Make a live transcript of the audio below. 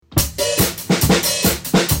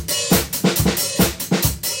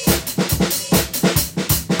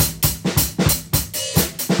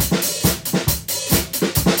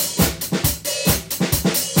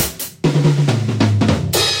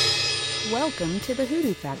Welcome to the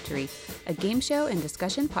Hoodoo Factory, a game show and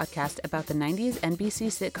discussion podcast about the 90s NBC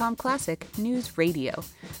sitcom classic, NewsRadio.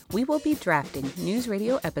 We will be drafting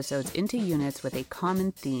NewsRadio episodes into units with a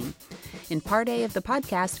common theme. In Part A of the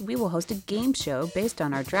podcast, we will host a game show based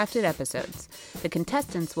on our drafted episodes. The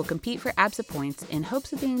contestants will compete for ABSA points in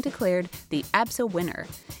hopes of being declared the ABSA winner.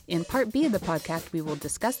 In Part B of the podcast, we will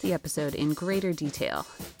discuss the episode in greater detail.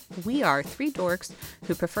 We are three dorks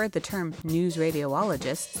who prefer the term news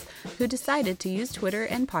radiologists who decided to use Twitter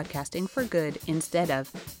and podcasting for good instead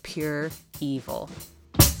of pure evil.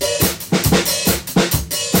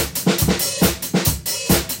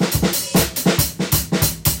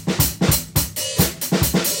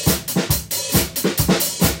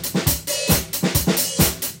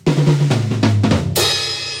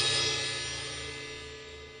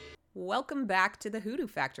 Welcome back to the Hoodoo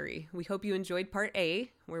Factory. We hope you enjoyed Part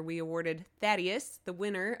A, where we awarded Thaddeus the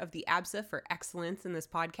winner of the ABSA for excellence in this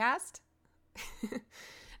podcast.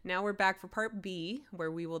 Now we're back for Part B,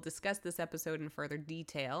 where we will discuss this episode in further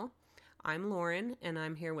detail. I'm Lauren, and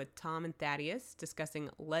I'm here with Tom and Thaddeus discussing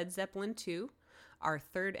Led Zeppelin II, our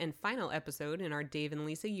third and final episode in our Dave and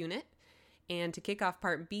Lisa unit. And to kick off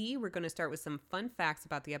Part B, we're going to start with some fun facts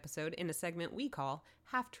about the episode in a segment we call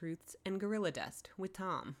Half-Truths and Gorilla Dust with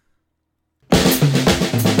Tom.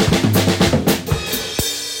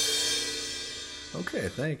 Okay,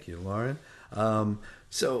 thank you, Lauren.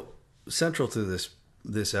 So central to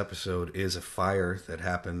this episode is a fire that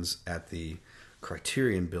happens at the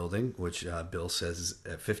Criterion building, which Bill says is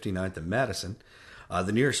at 59th and Madison.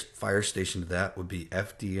 The nearest fire station to that would be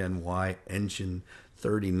FDNY Engine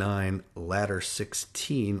 39, Ladder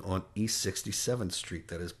 16 on East 67th Street.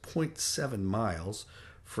 That is 0.7 miles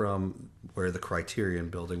from where the Criterion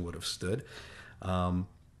building would have stood.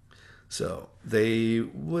 So they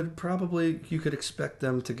would probably, you could expect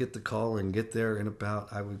them to get the call and get there in about,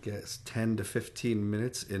 I would guess, 10 to 15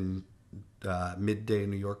 minutes in midday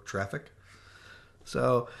New York traffic.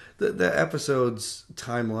 So the episode's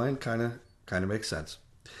timeline kind of makes sense.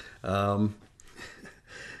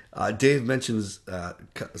 Dave mentions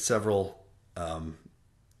several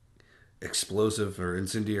explosive or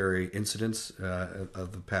incendiary incidents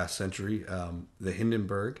of the past century. The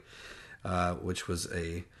Hindenburg, which was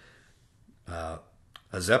a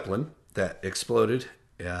Zeppelin that exploded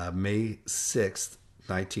May 6th,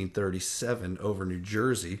 1937 over New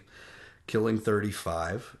Jersey, killing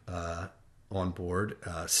 35 on board.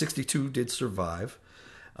 62 did survive.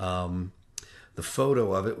 The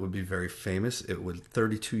photo of it would be very famous. It would,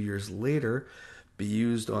 32 years later, be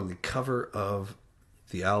used on the cover of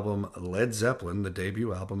the album Led Zeppelin, the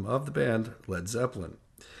debut album of the band Led Zeppelin.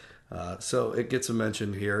 So it gets a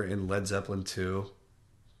mention here in Led Zeppelin II.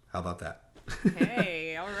 How about that?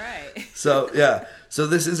 Hey, all right. So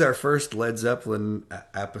this is our first Led Zeppelin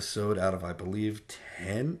episode out of, I believe,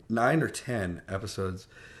 9 or 10 episodes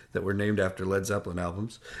that were named after Led Zeppelin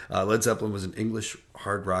albums. Led Zeppelin was an English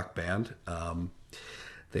hard rock band.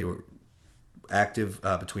 They were active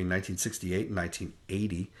between 1968 and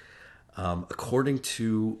 1980. According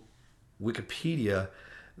to Wikipedia,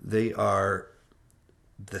 they are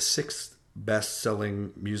the sixth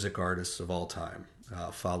best-selling music artists of all time,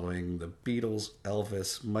 following the Beatles,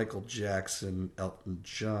 Elvis, Michael Jackson, Elton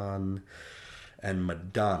John, and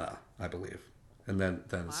Madonna, I believe. And then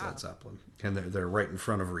it's Led Zeppelin. And they're right in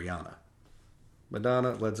front of Rihanna.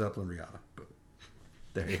 Madonna, Led Zeppelin, Rihanna. Boom.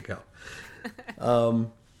 There you go.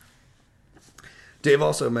 Dave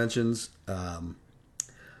also mentions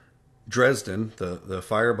Dresden, the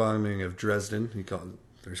firebombing of Dresden.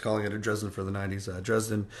 They're calling it a Dresden for the 90s.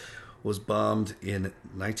 Dresden was bombed in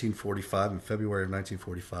 1945, in February of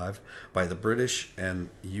 1945, by the British and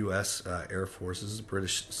U.S. Air Forces. The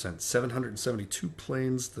British sent 772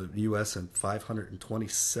 planes, the U.S. sent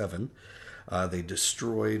 527. They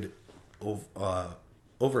destroyed over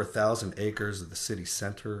 1,000 acres of the city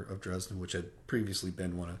center of Dresden, which had previously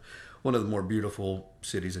been one of the more beautiful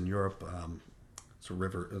cities in Europe. It's a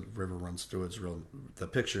river runs through it. The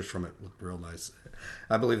pictures from it look real nice.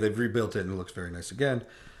 I believe they've rebuilt it and it looks very nice again.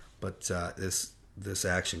 But this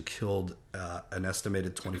action killed an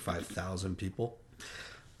estimated 25,000 people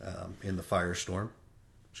in the firestorm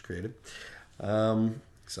which created.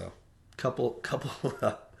 So couple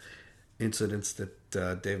incidents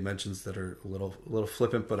that Dave mentions that are a little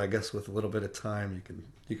flippant, but I guess with a little bit of time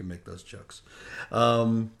you can make those jokes.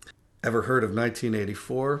 Ever heard of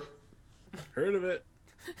 1984? Heard of it.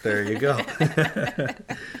 There you go.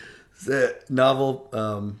 The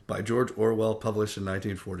novel by George Orwell, published in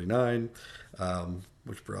 1949,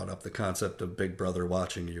 which brought up the concept of Big Brother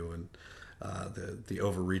watching you and the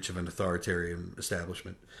overreach of an authoritarian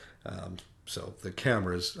establishment. So the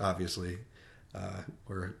cameras obviously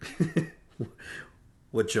or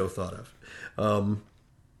what Joe thought of.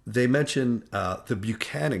 They mention the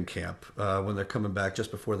Buchanan camp when they're coming back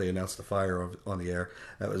just before they announced the fire on the air.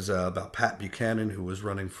 That was about Pat Buchanan, who was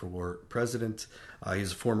running for president.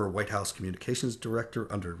 He's a former White House communications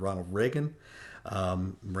director under Ronald Reagan.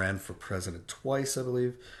 Ran for president twice, I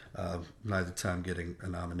believe, neither time getting a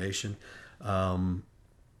nomination.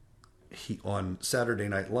 He on Saturday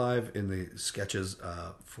Night Live in the sketches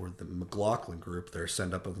for the McLaughlin Group, their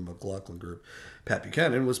send up of the McLaughlin Group, Pat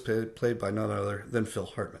Buchanan was played by none other than Phil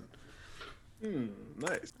Hartman.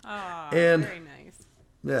 Nice. Oh, And very nice.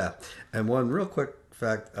 yeah, and one real quick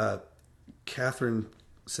fact: Catherine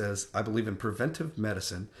says, "I believe in preventive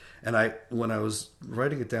medicine," and when I was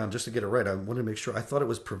writing it down just to get it right, I wanted to make sure. I thought it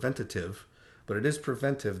was preventative, but it is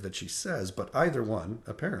preventive that she says. But either one,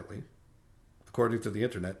 apparently, according to the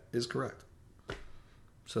internet, is correct.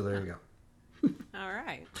 So there you go. All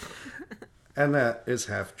right. And that is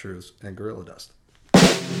Half Truths and Gorilla Dust.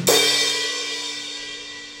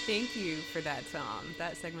 Thank you for that, Tom.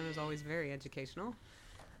 That segment was always very educational.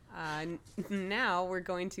 Now we're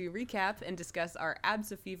going to recap and discuss our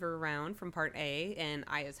ABSA Fever round from Part A, and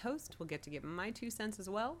I, as host, will get to give my 2 cents as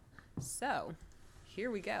well. So,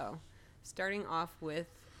 here we go. Starting off with,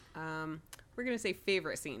 we're going to say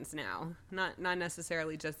favorite scenes now. Not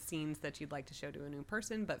necessarily just scenes that you'd like to show to a new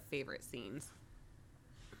person, but favorite scenes.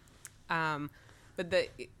 But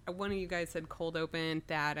one of you guys said cold open.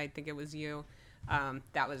 Thad, I think it was you.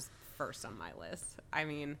 That was first on my list. I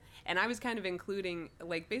mean, and I was kind of including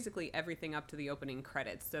like basically everything up to the opening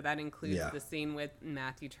credits. So that includes the scene with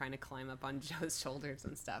Matthew trying to climb up on Joe's shoulders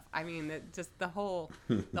and stuff. I mean, just the whole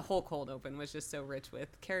cold open was just so rich with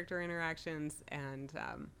character interactions and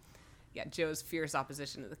Joe's fierce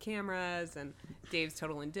opposition to the cameras and Dave's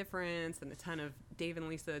total indifference and a ton of Dave and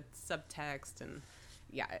Lisa subtext and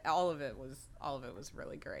all of it was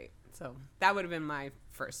really great. So that would have been my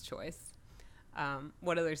first choice.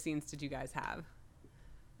 What other scenes did you guys have?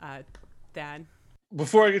 Dad?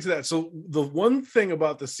 Before I get to that, so the one thing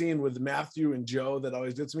about the scene with Matthew and Joe that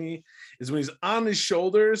always gets me is when he's on his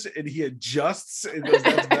shoulders and he adjusts and goes,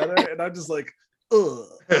 "That's better," and I'm just like, ugh.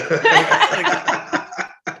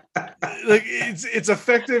 Like it's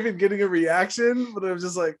effective in getting a reaction, but I'm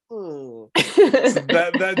just like, oh. So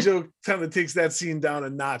that joke kind of takes that scene down a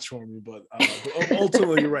notch for me. But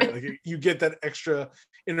ultimately, you're right. Like you get that extra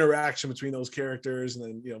interaction between those characters,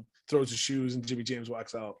 and then throws his shoes and Jimmy James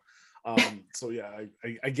walks out. So yeah,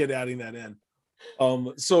 I get adding that in.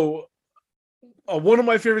 So one of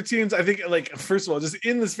my favorite scenes, I think, like first of all, just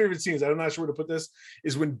in this favorite scenes, I'm not sure where to put this,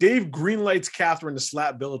 is when Dave greenlights Catherine to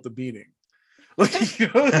slap Bill at the meeting. Like, he's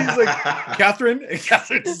like, Catherine, and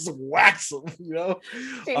Catherine just whacks him, She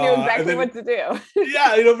knew exactly what to do.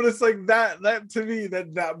 Yeah, but it's like that to me,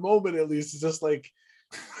 that moment at least is just like,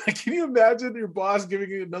 can you imagine your boss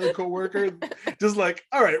giving another coworker just like,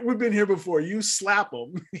 all right, we've been here before, you slap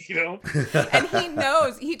him, And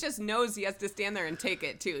he just knows he has to stand there and take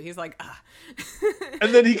it too. He's like, ah.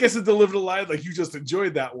 And then he gets to deliver the line like, you just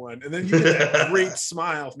enjoyed that one. And then you get that great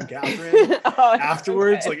smile from Catherine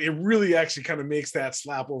afterwards. Okay. Like it really actually kind of makes that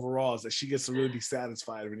slap overall, is that she gets to really be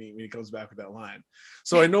satisfied when he comes back with that line.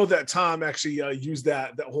 So I know that Tom actually used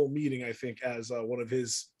that whole meeting, I think, as one of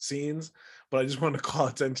his scenes. But I just wanted to call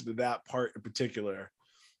attention to that part in particular,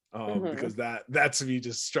 because that to me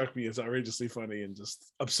just struck me as outrageously funny and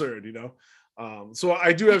just absurd, So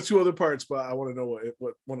I do have 2 other parts, but I want to know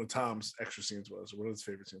what one of Tom's extra scenes was, or what his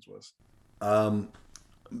favorite scenes was.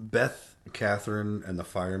 Beth, Catherine, and the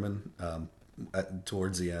fireman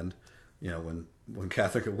towards the end, when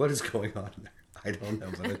Catherine goes, "What is going on there?" I don't know,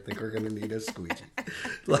 but I think we're going to need a squeegee.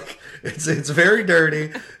 Like, it's very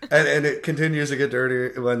dirty, and it continues to get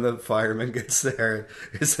dirty when the fireman gets there.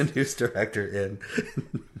 Is the news director in?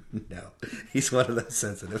 No, he's one of those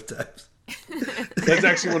sensitive types. That's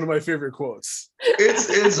actually one of my favorite quotes.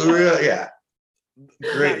 It's real, yeah.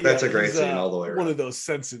 Great, that's a great scene all the way around. One of those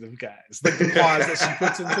sensitive guys, like the pause that she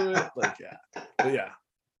puts into it, like but yeah.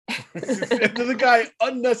 And then the guy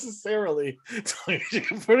unnecessarily telling you you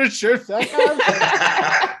can put a shirt back on.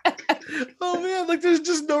 Oh man, like there's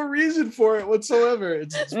just no reason for it whatsoever.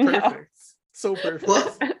 It's perfect. So perfect.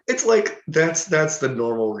 Well, it's like that's the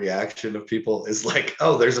normal reaction of people is like,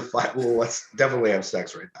 oh, there's a fight. Well, let's definitely have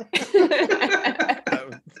sex right now.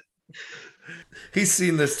 He's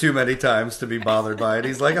seen this too many times to be bothered by it.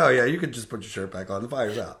 He's like, oh yeah, you can just put your shirt back on. The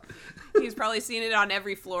fire's out. He's probably seen it on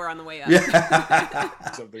every floor on the way up.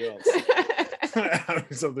 Yeah. Something else.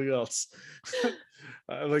 Something else.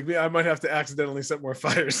 Like me, I might have to accidentally set more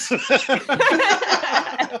fires.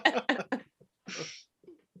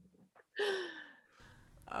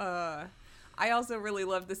 I also really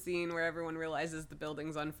love the scene where everyone realizes the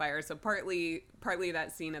building's on fire. So partly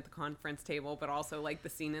that scene at the conference table, but also like the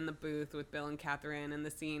scene in the booth with Bill and Catherine, and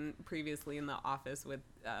the scene previously in the office with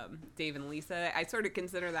Dave and Lisa. I sort of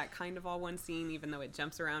consider that kind of all one scene, even though it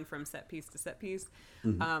jumps around from set piece to set piece.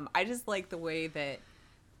 Mm-hmm. I just like the way that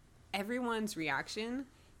everyone's reaction,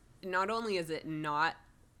 not only is it not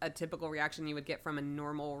a typical reaction you would get from a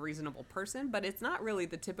normal, reasonable person, but it's not really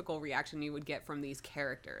the typical reaction you would get from these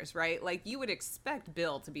characters, right? Like, you would expect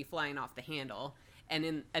Bill to be flying off the handle,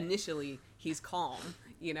 and initially he's calm,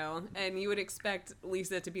 you know? And you would expect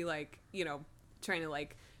Lisa to be like, you know, trying to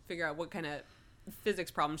like figure out what kind of physics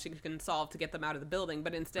problem she can solve to get them out of the building,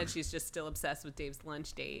 but instead she's just still obsessed with Dave's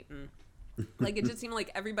lunch date. And like, it just seemed like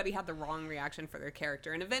everybody had the wrong reaction for their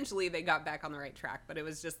character, and eventually they got back on the right track. But it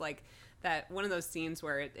was just like that one of those scenes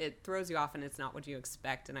where it throws you off and it's not what you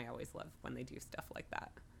expect, and I always love when they do stuff like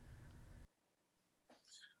that.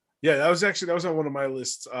 Yeah, that was on one of my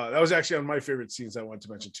lists. That was actually on my favorite scenes I wanted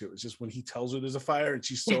to mention too. It's just when he tells her there's a fire and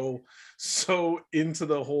she's so into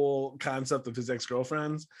the whole concept of his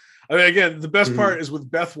ex-girlfriends. I mean, again, the best part is when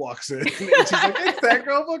Beth walks in and she's like, "It's that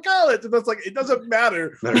girl from college," and that's like, it doesn't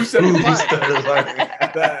matter who set the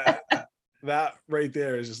fire. That right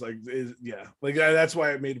there is just like, that's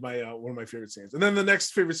why it made my one of my favorite scenes. And then the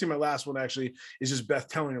next favorite scene, my last one actually, is just Beth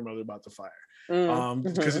telling her mother about the fire.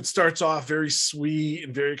 Because it starts off very sweet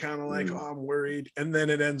and very kind of like, oh, I'm worried, and then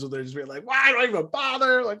it ends with her just being like, why do I even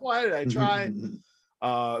bother? Like, why did I try?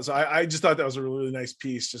 So I just thought that was a really, really nice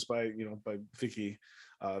piece, just by Vicky.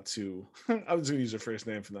 I was gonna use her first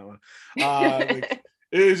name from that one. Like,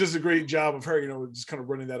 it was just a great job of her, just kind of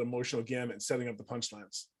running that emotional gamut and setting up the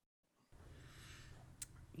punchlines.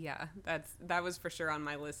 Yeah, that was for sure on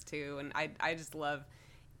my list too, and I just love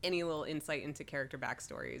any little insight into character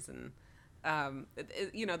backstories. And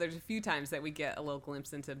there's a few times that we get a little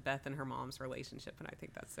glimpse into Beth and her mom's relationship, and I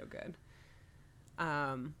think that's so good.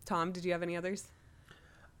 Tom, did you have any others?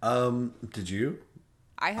 Did you?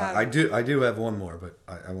 I have. I do have one more, but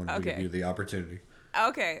I want to give you the opportunity.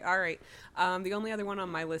 Okay, all right. The only other one on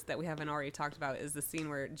my list that we haven't already talked about is the scene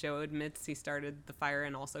where Joe admits he started the fire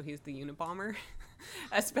and also he's the Unabomber.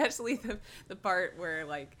 Especially the part where,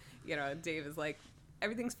 like, Dave is like,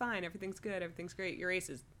 everything's fine, everything's good, everything's great, you're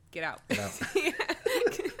aces, get out.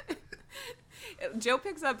 Joe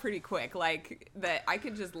picks up pretty quick, like, that I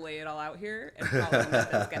could just lay it all out here and probably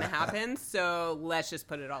nothing's going to happen, so let's just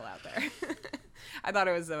put it all out there. I thought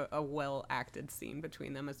it was a well-acted scene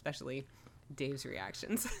between them, especially Dave's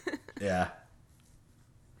reactions. Yeah.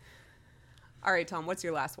 All right, Tom, what's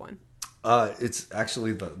your last one? It's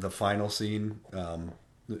actually the final scene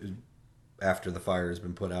after the fire has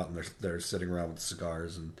been put out, and they're sitting around with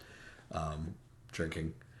cigars and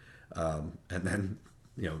drinking, and then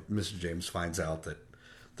Mr. James finds out that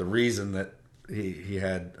the reason that he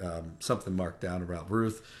had something marked down about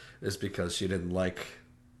Ruth is because she didn't like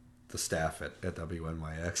the staff at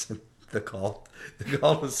WNYX, and they called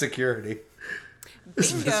the security.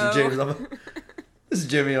 This is Mr. James. This is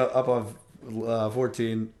Jimmy up on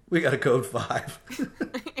 14. We got a code 5.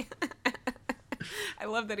 I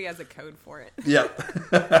love that he has a code for it. Yep.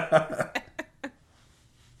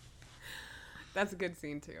 That's a good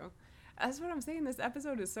scene too. That's what I'm saying. This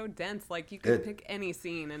episode is so dense. Like, you could pick any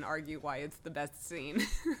scene and argue why it's the best scene.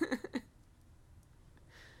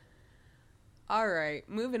 All right,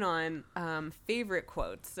 moving on. Favorite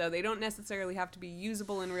quotes. So they don't necessarily have to be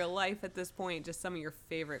usable in real life at this point. Just some of your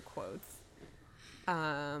favorite quotes.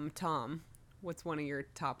 Tom, what's one of your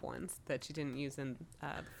top ones that you didn't use in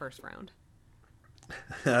the first round?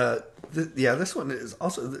 This one is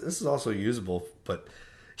also usable, but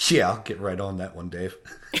yeah, I'll get right on that one, Dave.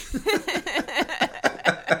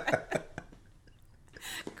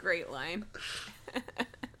 Great line.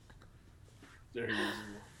 Very usable.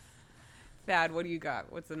 Thad, what do you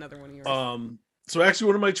got? What's another one of yours? So actually,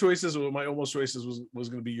 one of my choices, or my almost choices, was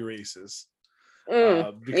going to be your aces.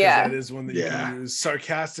 Because that is one that you can use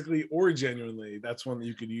sarcastically or genuinely. That's one that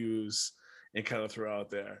you could use and kind of throw out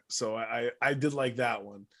there. So I did like that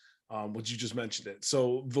one, which you just mentioned it.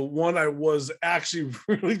 So the one I was actually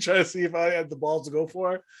really trying to see if I had the balls to go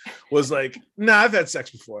for was like, nah, I've had sex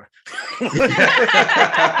before.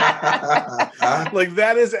 Like,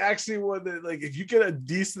 that is actually one that, like, if you get a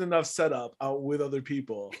decent enough setup out with other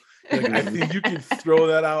people, like, I think you can throw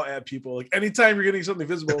that out at people. Like, anytime you're getting something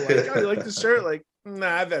visible, like, oh, you like this shirt? Like, nah,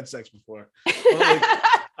 I've had sex before. Like,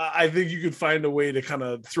 I think you could find a way to kind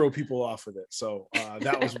of throw people off with it. So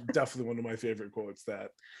that was definitely one of my favorite quotes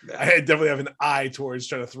that I definitely have an eye towards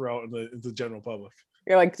trying to throw out in the general public.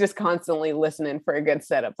 You're like just constantly listening for a good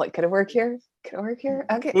setup. Like, could it work here? Could it work here?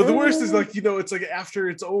 Okay. Well, the worst is like, it's like after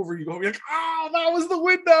it's over, you go, you're like, oh, that was the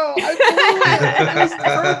window. I blew it. It was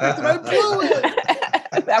perfect and I blew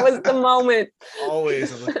it. That was the moment.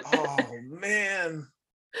 Always. I'm like, oh, man.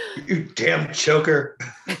 You damn choker.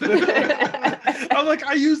 I'm like,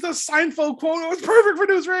 I used the Seinfeld quote. It was perfect for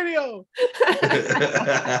News Radio.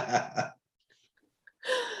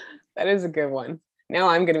 That is a good one. Now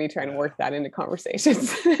I'm going to be trying to work that into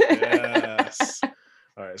conversations. Yes.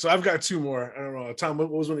 All right. So I've got two more. I don't know. Tom, what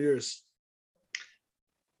was one of yours?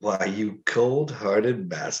 Why, you cold-hearted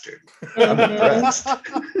bastard. I'm impressed.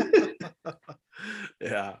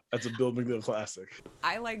 Yeah, that's a Bill McNeil classic.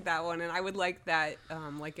 I like that one, and I would like that,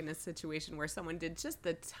 like in a situation where someone did just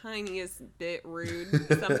the tiniest bit rude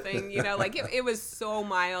something, like it was so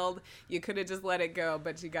mild, you could have just let it go,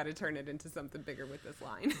 but you got to turn it into something bigger with this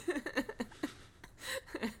line.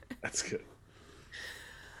 That's good.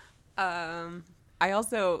 I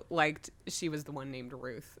also liked She Was the One Named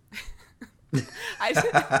Ruth. I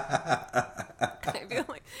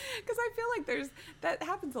feel like that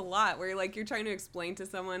happens a lot where like you're trying to explain to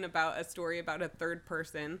someone about a story about a third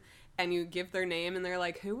person and you give their name and they're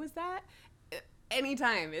like, who was that?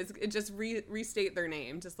 Anytime it just restate their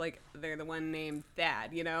name, just like they're the one named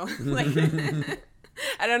Thad, like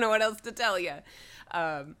I don't know what else to tell you.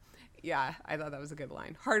 Yeah, I thought that was a good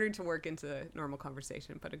line. Harder to work into normal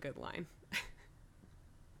conversation, but a good line.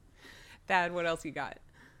 Thad, what else you got?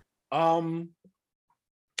 I'm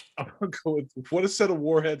gonna go with what a set of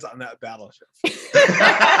warheads on that battleship. And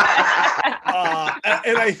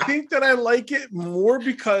I think that I like it more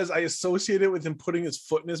because I associate it with him putting his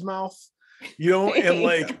foot in his mouth. And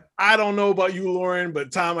like, I don't know about you, Lauren,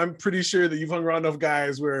 but Tom, I'm pretty sure that you've hung around enough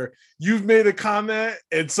guys where you've made a comment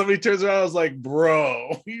and somebody turns around and is like,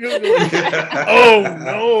 bro, oh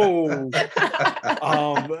no.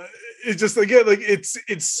 It's just, again, like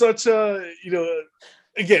it's such a,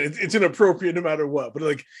 again, it's inappropriate no matter what, but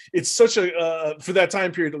like, it's such a, for that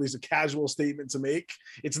time period, at least a casual statement to make.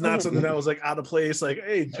 It's not something that was like out of place. Like,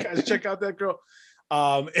 hey, guys, check out that girl.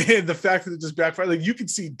 And the fact that it just backfired, like you could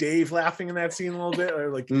see Dave laughing in that scene a little bit,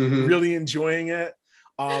 or like really enjoying it.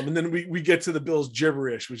 And then we get to the Bills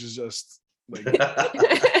gibberish, which is just like,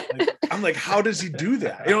 I'm like, how does he do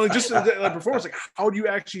that? Like just like performance, like how do you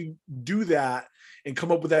actually do that and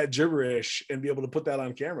come up with that gibberish and be able to put that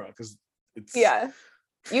on camera? Because it's you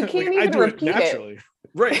can't like, even repeat it.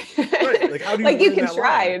 Right. Like how do you like you can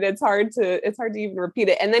try line? and it's hard to even repeat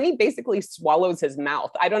it, and then he basically swallows his mouth.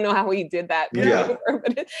 I don't know how he did that before,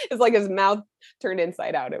 but it's like his mouth turned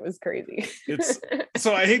inside out. It was crazy.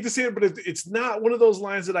 So I hate to say it, but it's not one of those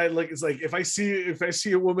lines that I like. It's like if I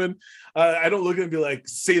see a woman, I don't look at it and be like,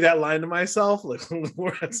 say that line to myself, like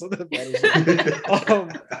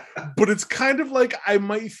but it's kind of like I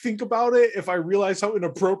might think about it if I realize how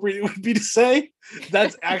inappropriate it would be to say.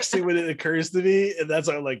 That's actually when it occurs to me, and that's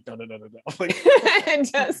why I'm like, no. Like,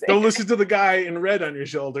 don't listen to the guy in red on your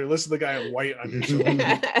shoulder. Listen to the guy in white on your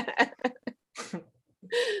shoulder.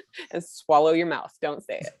 And swallow your mouth. Don't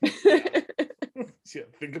say it. Yeah,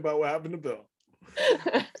 think about what happened to Bill.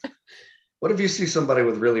 What if you see somebody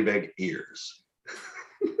with really big ears?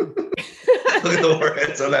 Look at the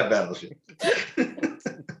warheads on that battleship.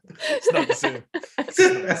 It's not the same.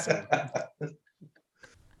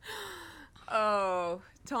 Oh,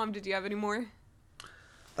 Tom, did you have any more?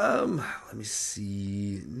 Let me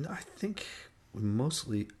see. No, I think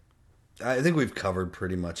we've covered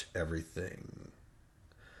pretty much everything.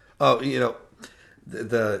 Oh, who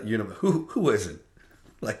isn't?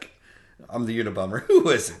 Like, I'm the Unabomber. Who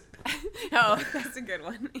isn't? Oh, that's a good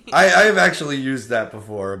one. I have actually used that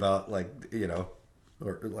before about like,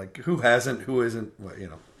 or like who hasn't, who isn't,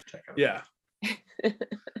 Yeah.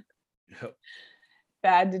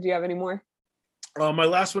 Thad, did you have any more? My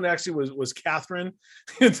last one actually was Catherine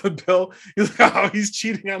into Bill. He's like, oh, he's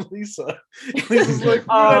cheating on Lisa. And Lisa's like,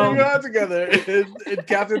 we're not even out together. And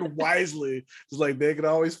Catherine wisely is like, they can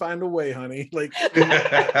always find a way, honey. Like,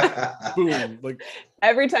 boom. Like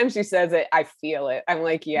every time she says it, I feel it. I'm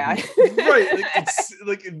like, yeah. Right. Like, it's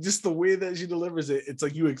like just the way that she delivers it. It's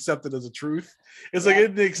like you accept it as a truth. It's like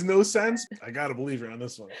it makes no sense. I gotta believe her on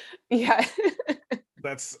this one. Yeah.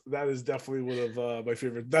 That is definitely one of my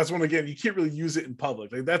favorite. That's one, again, you can't really use it in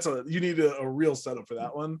public. Like you need a real setup for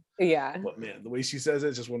that one. Yeah. But man, the way she says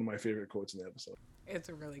it's just one of my favorite quotes in the episode. It's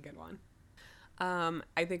a really good one.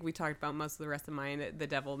 I think we talked about most of the rest of mine. The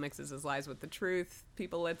devil mixes his lies with the truth.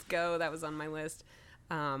 People, let's go. That was on my list.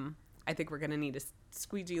 I think we're gonna need a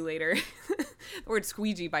squeegee later. The word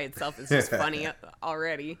squeegee by itself is just funny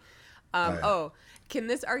already. Oh, can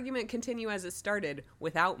this argument continue as it started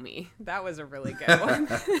without me? That was a really good one.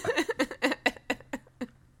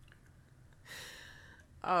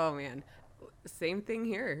 Oh, man. Same thing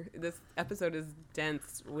here. This episode is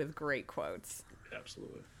dense with great quotes.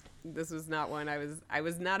 Absolutely. This was not one I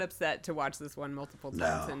was not upset to watch this one multiple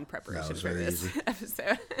times in preparation for this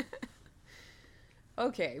episode.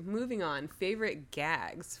 Okay, moving on. Favorite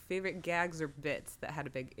gags or bits that had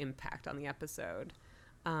a big impact on the episode.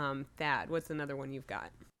 Thad, what's another one you've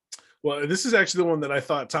got? Well, this is actually the one that I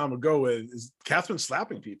thought Tom would go with, is Catherine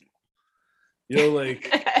slapping people. You know, like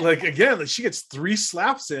again, like she gets 3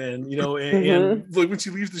 slaps in, you know, and like when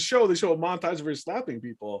she leaves the show, they show a montage of her slapping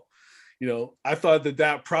people. You know, I thought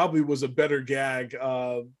that probably was a better gag.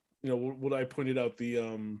 You know, what I pointed out,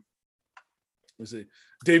 Lisa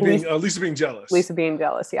being jealous. Lisa being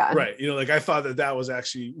jealous, yeah. Right. You know, like I thought that was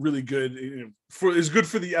actually really good. You know, it's good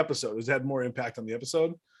for the episode. It had more impact on the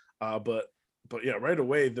episode. But yeah, right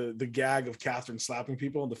away the gag of Catherine slapping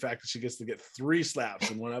people and the fact that she gets to get 3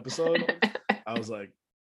 slaps in one episode, I was like,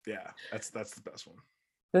 yeah, that's the best one.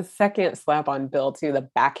 The second slap on Bill too, the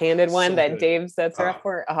backhanded one that Dave sets her up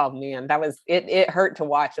for. Oh man, that was it. It hurt to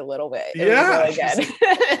watch a little bit. It was really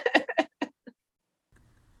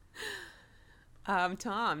good.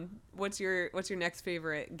 Tom, what's your next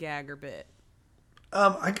favorite gag or bit?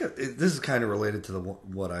 This is kind of related to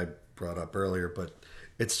what I brought up earlier, but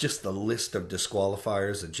it's just the list of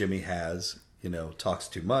disqualifiers that Jimmy has. You know, talks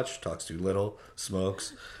too much, talks too little,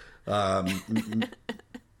 smokes.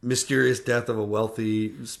 Mysterious death of a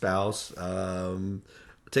wealthy spouse,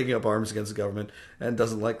 taking up arms against the government, and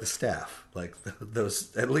doesn't like the staff. Like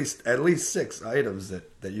those, at least 6 items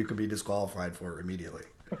that you could be disqualified for immediately.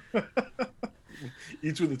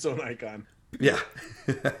 Each with its own icon. Yeah.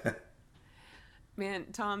 Man,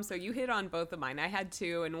 Tom, so you hit on both of mine. I had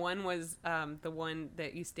 2, and one was the one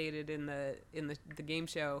that you stated in the game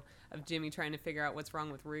show of Jimmy trying to figure out what's wrong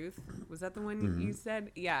with Ruth. Was that the one you said?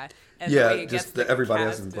 Yeah. And yeah, just everybody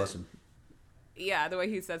asking the question. Yeah, the way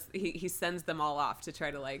he says he sends them all off to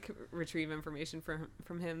try to like retrieve information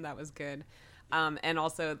from him. That was good. And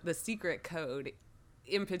also the secret code.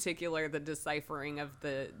 In particular, the deciphering of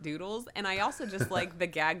the doodles. And I also just like the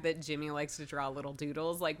gag that Jimmy likes to draw little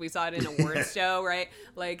doodles. Like we saw it in a word show, right?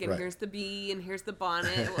 Like, and here's the bee and here's the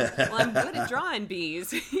bonnet. Well, I'm good at drawing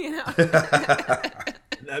bees, you know.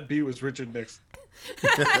 That bee was Richard Nixon.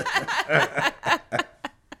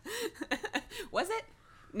 Was it?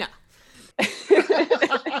 No.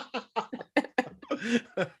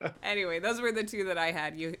 Anyway, those were the 2 that I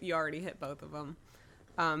had. You already hit both of them.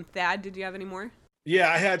 Thad, did you have any more?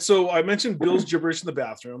 Yeah, I had. So I mentioned Bill's gibberish in the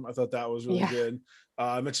bathroom. I thought that was really good.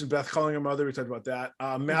 I mentioned Beth calling her mother. We talked about that.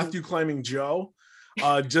 Matthew climbing Joe.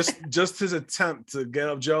 Just his attempt to get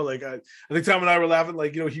up Joe. Like I think Tom and I were laughing.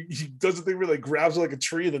 Like, you know, he does the thing where like grabs like a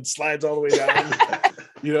tree and then slides all the way down.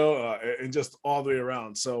 You know, and just all the way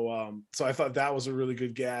around. So I thought that was a really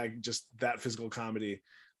good gag. Just that physical comedy.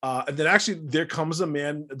 And then actually there comes a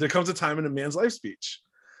time in a man's life speech.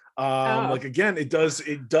 Like again, he does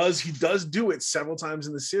do it several times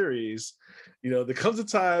in the series. You know, there comes a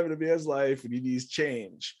time in a man's life when he needs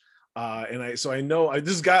change. And I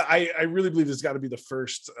really believe this got to be the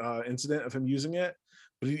first incident of him using it,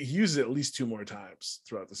 but he used it at least 2 more times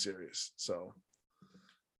throughout the series. So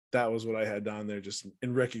that was what I had down there, just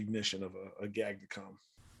in recognition of a gag to come.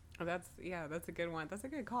 Oh, that's a good one. That's a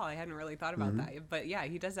good call. I hadn't really thought about that, but yeah,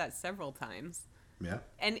 he does that several times. Yeah.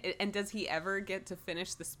 And does he ever get to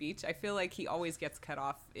finish the speech? I feel like he always gets cut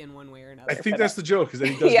off in one way or another. I think that's the joke, because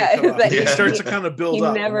then he does get cut off. He starts to kind of build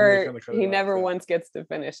up. He never once gets to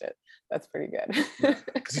finish it. That's pretty good.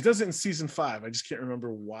 Because he does it in season 5. I just can't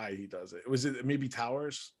remember why he does it. Was it maybe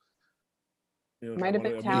Towers? You know, might have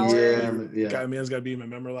been Towers. Yeah. Man's got to be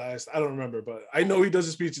memorialized. I don't remember, but I know he does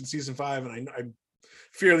a speech in season 5, and I'm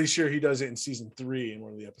fairly sure he does it in season 3 in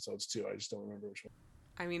one of the episodes too. I just don't remember which one.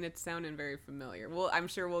 I mean, it's sounding very familiar. Well, I'm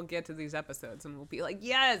sure we'll get to these episodes and we'll be like,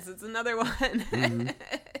 yes, it's another one. Mm-hmm.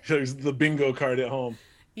 There's the bingo card at home.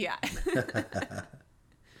 Yeah.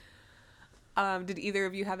 Did either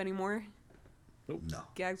of you have any more? Nope. No.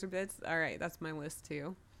 Gags or bits? All right, that's my list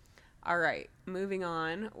too. All right, moving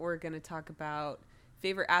on. We're going to talk about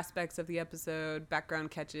favorite aspects of the episode,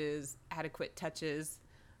 background catches, adequate touches.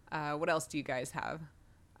 What else do you guys have?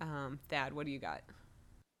 Thad, what do you got?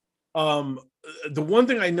 The one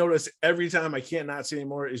thing I notice every time, I can't not see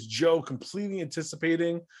anymore, is Joe completely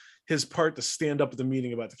anticipating his part to stand up at the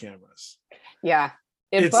meeting about the cameras. Yeah.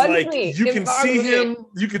 it's like you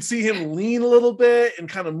can see him lean a little bit and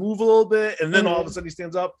kind of move a little bit, and then all of a sudden he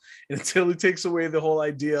stands up, until he takes away the whole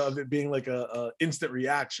idea of it being like a instant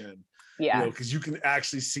reaction. Yeah, because you can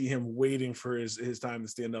actually see him waiting for his time to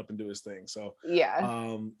stand up and do his thing. So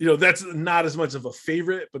yeah, that's not as much of a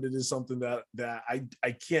favorite, but it is something that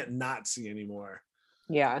I can't not see anymore.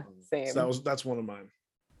 Yeah, same. So that's one of mine.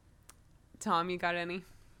 Tom, you got any?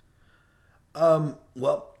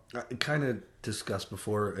 Well, I kind of discussed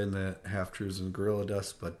before in the Half Truths and Gorilla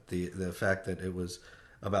Dust, but the fact that it was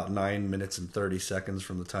about 9 minutes and 30 seconds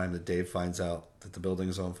from the time that Dave finds out that the building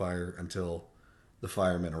is on fire until the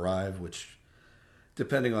firemen arrive, which,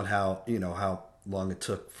 depending on how long it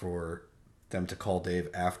took for them to call Dave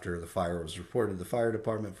after the fire was reported to the fire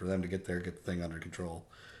department, for them to get there, get the thing under control,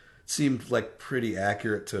 seemed like pretty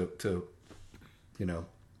accurate to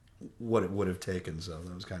what it would have taken. So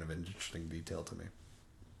that was kind of an interesting detail to me.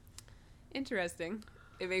 Interesting.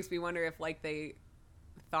 It makes me wonder if they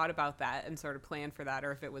thought about that and sort of planned for that,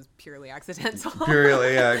 or if it was purely accidental.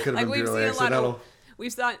 Purely, yeah, it could have been purely accidental.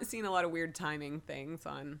 We've seen a lot of weird timing things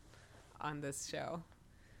on this show.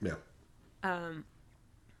 Yeah. So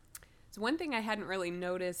one thing I hadn't really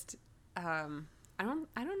noticed, I don't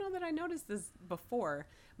know that I noticed this before,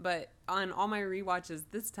 but on all my rewatches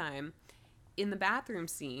this time, in the bathroom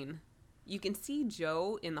scene, you can see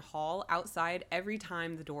Joe in the hall outside every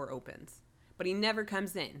time the door opens, but he never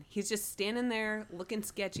comes in. He's just standing there looking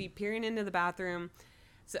sketchy, peering into the bathroom.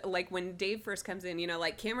 So, when Dave first comes in,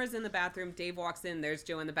 camera's in the bathroom, Dave walks in, there's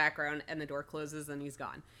Joe in the background, and the door closes, and he's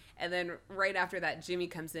gone. And then right after that, Jimmy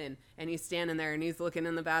comes in, and he's standing there, and he's looking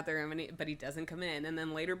in the bathroom, but he doesn't come in. And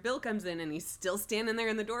then later, Bill comes in, and he's still standing there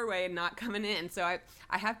in the doorway and not coming in. So I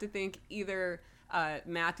have to think either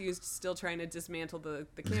Matthew's still trying to dismantle the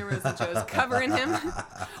cameras and Joe's covering him,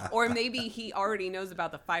 or maybe he already knows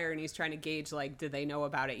about the fire and he's trying to gauge, did they know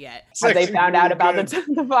about it yet? Have they found out about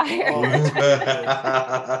the fire? Oh,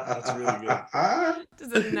 that's really good.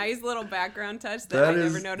 Just a nice little background touch that I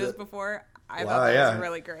never noticed before. I thought that was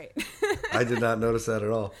really great. I did not notice that at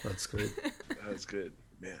all. That's great. That's good,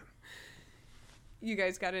 man. You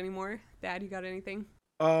guys got any more? Dad, you got anything?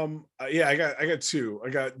 Yeah, I got two. I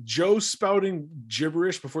got Joe spouting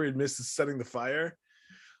gibberish before he admits to setting the fire.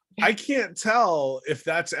 I can't tell if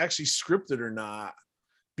that's actually scripted or not,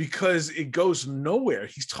 because it goes nowhere.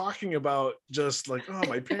 He's talking about just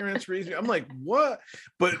my parents raised me. I'm like, what?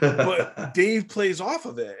 But Dave plays off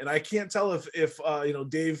of it, and I can't tell if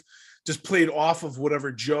Dave just played off of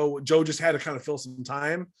whatever Joe just had to kind of fill some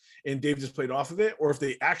time, and Dave just played off of it, or if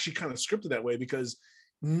they actually kind of scripted that way, because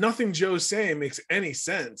nothing Joe's saying makes any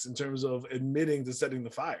sense in terms of admitting to setting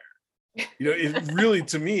the fire. It really,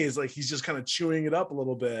 to me, is he's just kind of chewing it up a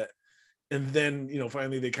little bit, and then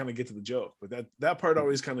finally they kind of get to the joke. But that part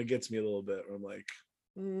always kind of gets me a little bit, where I'm like,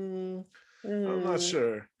 I'm not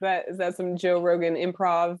sure. Is that some Joe Rogan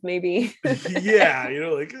improv, maybe? Yeah,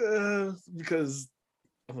 because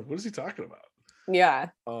I'm like, what is he talking about? Yeah.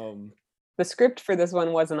 The script for this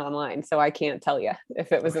one wasn't online, so I can't tell you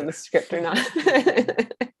if it was in the script or not.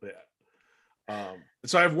 Yeah.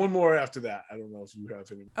 So I have one more after that. I don't know if you have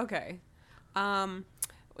any. Okay.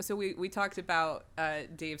 So we talked about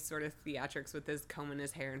Dave's sort of theatrics with his combing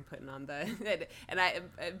his hair and putting on and I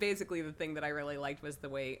basically the thing that I really liked was the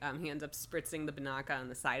way he ends up spritzing the Banaka on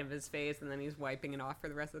the side of his face, and then he's wiping it off for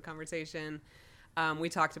the rest of the conversation. We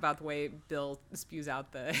talked about the way Bill spews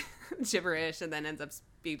out the gibberish and then ends up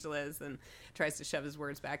speechless and tries to shove his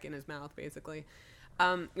words back in his mouth, basically.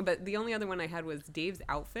 But the only other one I had was Dave's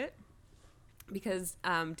outfit, because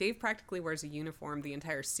Dave practically wears a uniform the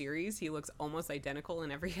entire series. He looks almost identical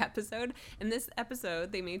in every episode. In this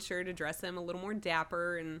episode, they made sure to dress him a little more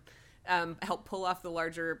dapper and help pull off the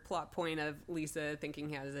larger plot point of Lisa thinking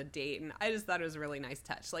he has a date. And I just thought it was a really nice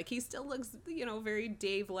touch. He still looks, very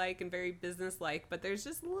Dave-like and very business-like, but there's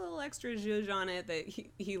just a little extra zhuzh on it that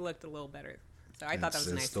he looked a little better. So I thought that was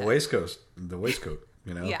a nice touch. The waistcoat,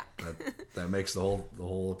 Yeah. that makes the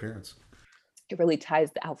whole appearance. It really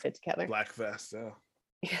ties the outfit together. Black vest,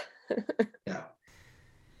 yeah. Yeah.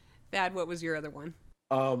 Thad, what was your other one?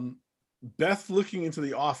 Beth looking into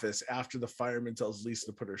the office after the fireman tells Lisa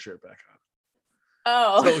to put her shirt back on.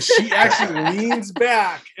 Oh. So she actually leans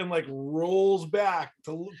back and rolls back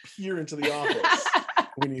to peer into the office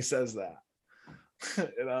when he says that.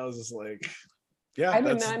 And I was just like, yeah, I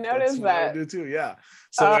did not notice that. I do too, yeah.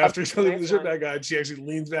 So after she leaves the shirt back on, she actually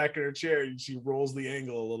leans back in her chair and she rolls the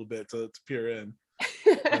angle a little bit to peer in.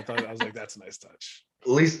 I was like, that's a nice touch.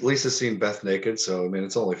 Lisa's seen Beth naked, so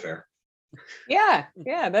it's only fair. Yeah,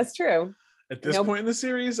 that's true. At this point in the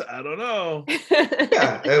series, I don't know.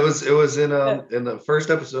 Yeah, it was in the first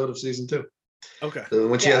episode of season 2. Okay.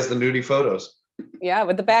 When she has the nudie photos. Yeah,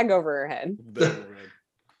 with the bag over her head. Bag over her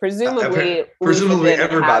head. Presumably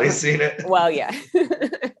everybody's seen it. Well, yeah.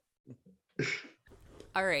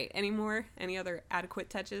 All right. Any more? Any other adequate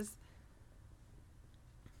touches?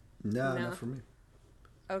 No, not for me.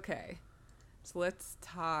 Okay. So let's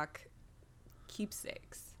talk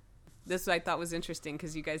keepsakes. This I thought was interesting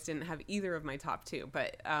because you guys didn't have either of my top two.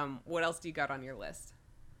 But what else do you got on your list?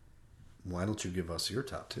 Why don't you give us your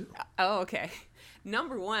top two? Oh, okay.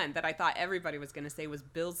 Number one that I thought everybody was going to say was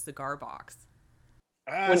Bill's cigar box.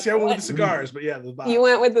 See, I went with the cigars, but yeah, the box. You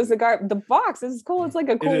went with the cigar. The box is cool. It's like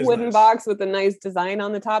a cool wooden box with a nice design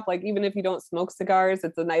on the top. Like even if you don't smoke cigars,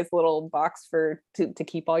 it's a nice little box to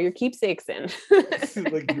keep all your keepsakes in.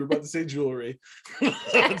 Like you were about to say jewelry.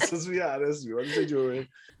 Let's be honest. You were about to say jewelry.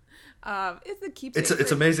 It's the keepsake.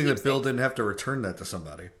 It's amazing that Bill didn't have to return that to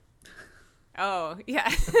somebody. Oh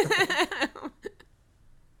yeah.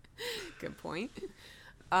 Good point.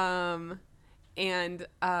 And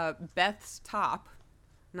Beth's top.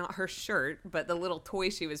 Not her shirt, but the little toy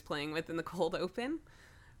she was playing with in the cold open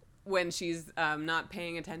when she's not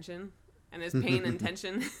paying attention and is paying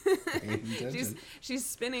attention. She's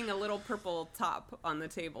spinning a little purple top on the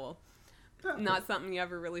table. Not something you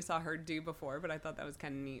ever really saw her do before, but I thought that was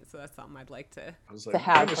kind of neat. So that's something I'd like to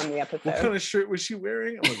have from the episode. What kind of shirt was she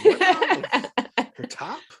wearing? I'm like, what? Her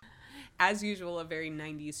top? As usual, a very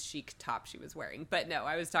 90s chic top she was wearing. But no,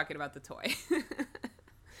 I was talking about the toy.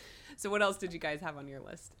 So what else did you guys have on your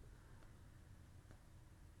list?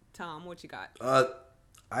 Tom, what you got?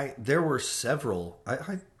 There were several.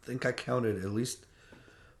 I think I counted at least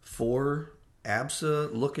 4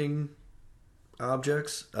 ABSA looking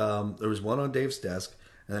objects. There was one on Dave's desk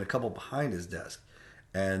and then a couple behind his desk.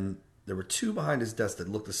 And there were 2 behind his desk that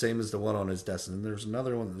looked the same as the one on his desk. And then there was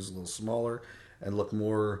another one that was a little smaller and looked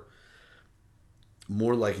more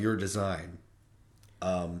like your design.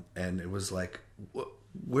 And it was like,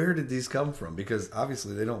 where did these come from? Because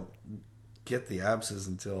obviously they don't get the ABSAs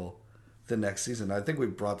until the next season. I think we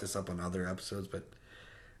brought this up on other episodes, but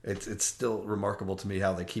it's still remarkable to me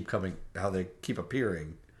how they keep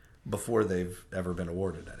appearing before they've ever been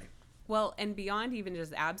awarded any. Well, and beyond even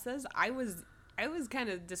just ABSAs, I was kind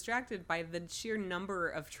of distracted by the sheer number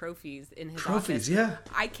of trophies in his office. Yeah.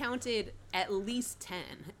 I counted at least 10,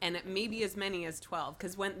 and maybe as many as 12,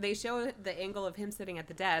 because when they show the angle of him sitting at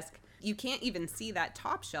the desk, you can't even see that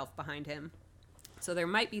top shelf behind him. So there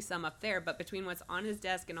might be some up there, but between what's on his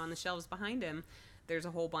desk and on the shelves behind him, there's a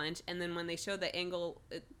whole bunch. And then when they show the angle,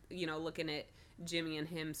 looking at Jimmy and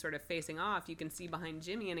him sort of facing off, you can see behind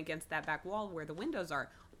Jimmy and against that back wall where the windows are,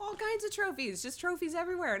 all kinds of trophies, just trophies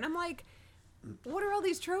everywhere. And I'm like, what are all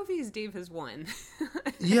these trophies Dave has won?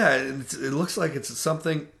 Yeah, it looks like it's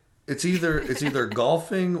something. It's either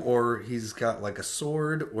golfing or he's got like a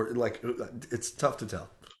sword or like it's tough to tell.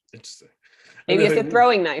 Interesting. Maybe it's a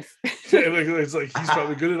throwing knife. It's like he's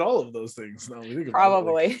probably good at all of those things. Now we think about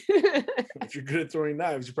probably. It, like, if you're good at throwing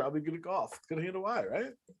knives, you're probably good at golf. It's gonna hit a Y,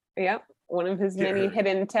 right? Yep, one of his many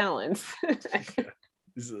hidden talents.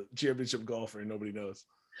 He's a championship golfer, and nobody knows.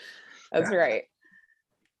 That's right.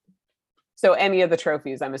 So any of the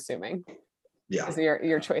trophies, I'm assuming. Yeah. Is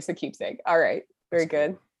your choice of keepsake. All right. Very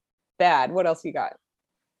good. Dad, what else you got?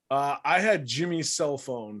 I had Jimmy's cell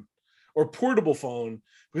phone or portable phone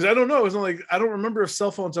because I don't know. It's not like I don't remember if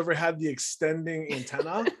cell phones ever had the extending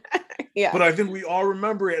antenna. Yeah. But I think we all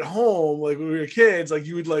remember at home, like when we were kids, like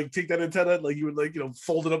you would like take that antenna, like you would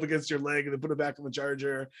fold it up against your leg and then put it back on the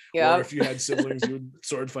charger. Yeah. Or if you had siblings, you would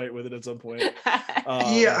sword fight with it at some point.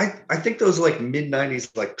 I think those like mid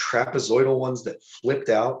 90s like trapezoidal ones that flipped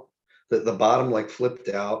out, the bottom like flipped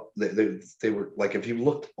out. They were like, if you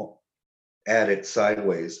looked at it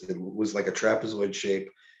sideways, it was like a trapezoid shape.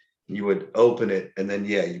 You would open it and then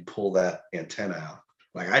you pull that antenna out.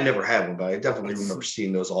 Like I never had one, but I definitely remember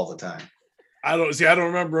seeing those all the time. I don't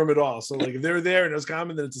remember them at all. So like if they're there and it's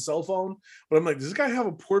common, then it's a cell phone. But I'm like, does this guy have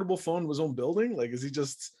a portable phone in his own building? Like, is he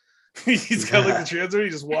just he's got like the transmitter,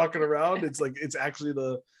 he's just walking around? It's like it's actually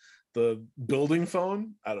the building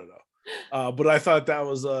phone. I don't know. But I thought that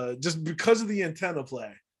was just because of the antenna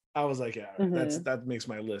play. I was like, yeah, that makes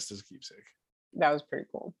my list as a keepsake. That was pretty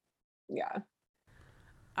cool. Yeah.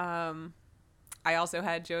 I also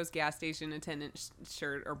had Joe's gas station attendant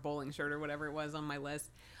shirt or bowling shirt or whatever it was on my list.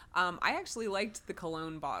 I actually liked the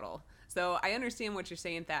cologne bottle. So I understand what you're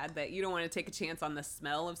saying, Thad, that you don't want to take a chance on the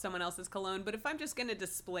smell of someone else's cologne. But if I'm just going to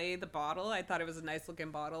display the bottle, I thought it was a nice looking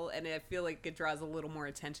bottle. And I feel like it draws a little more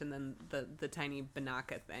attention than the tiny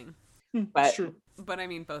Banaka thing. But, true. But I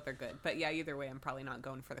mean, both are good. But yeah, either way, I'm probably not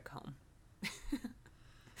going for the comb.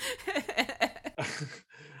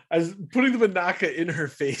 As putting the Banaka in her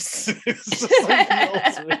face. It's just like the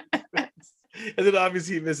ultimate. And then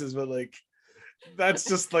obviously he misses, but like that's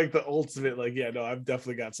just like the ultimate. Like, yeah, no, I've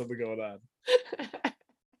definitely got something going on.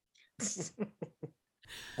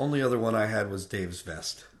 Only other one I had was Dave's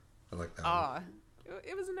vest. I like that one.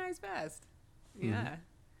 It was a nice vest. Yeah.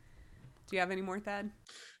 Do you have any more, Thad?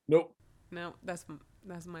 Nope. No, that's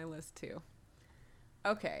my list too.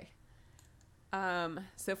 Okay.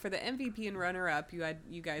 So for the MVP and runner-up,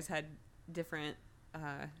 you guys had different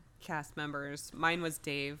cast members. Mine was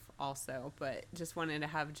Dave also, but just wanted to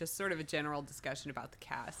have just sort of a general discussion about the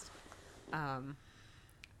cast. I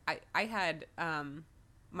had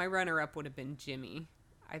my runner-up would have been Jimmy.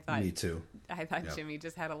 I thought Me too. I thought Yep. Jimmy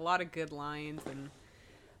just had a lot of good lines and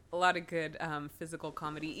a lot of good physical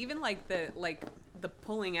comedy. Even like the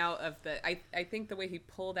pulling out of the I think the way he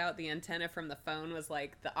pulled out the antenna from the phone was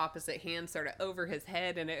like the opposite hand sort of over his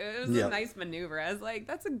head, and it was Yep. a nice maneuver. I was like,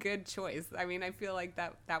 that's a good choice. I mean, I feel like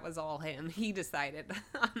that was all him. He decided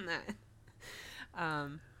on that.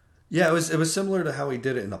 Yeah, it was similar to how he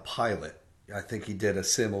did it in the pilot. I think he did a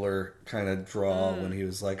similar kind of draw when he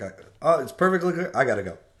was like, "Oh, it's perfectly good. I gotta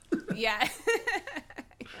go." Yeah.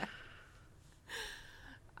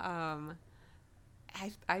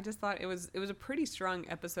 I just thought it was a pretty strong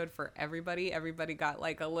episode for everybody. Everybody got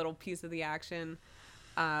like a little piece of the action.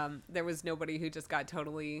 There was nobody who just got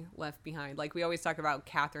totally left behind. Like we always talk about,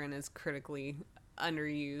 Catherine is critically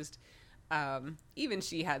underused. Even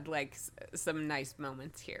she had like some nice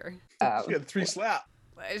moments here. She had 3 slaps.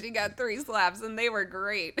 She got 3 slaps and they were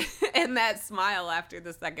great. And that smile after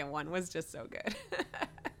the second one was just so good.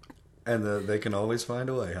 And they can always find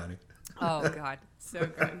a way, honey. Oh God, so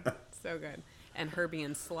good, so good. And her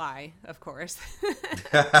being sly, of course.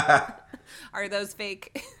 Are those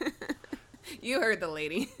fake? You heard the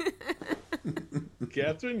lady.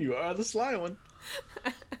 Catherine, you are the sly one.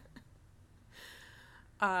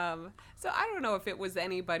 So I don't know if it was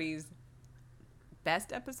anybody's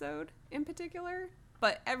best episode in particular,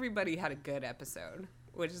 but everybody had a good episode,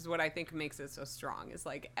 which is what I think makes it so strong. It's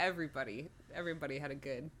like everybody had a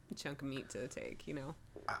good chunk of meat to take, you know?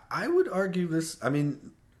 I would argue this. I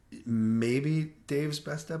mean, maybe Dave's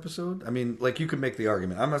best episode. I mean, like you could make the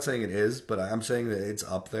argument. I'm not saying it is, but I'm saying that it's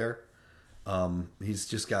up there.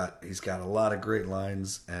 He's got a lot of great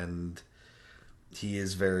lines, and he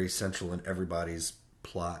is very central in everybody's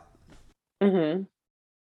plot. Mm-hmm.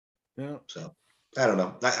 Yeah. So I don't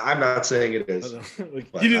know. I'm not saying it is.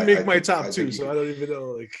 Like, But he didn't make my think- top I 2, think so you- I don't even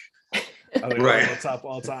know. Like, I don't even Right. know top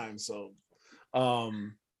all time. So,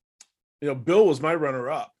 Bill was my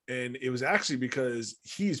runner-up, and it was actually because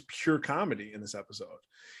he's pure comedy in this episode.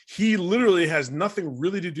 He literally has nothing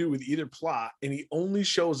really to do with either plot, and he only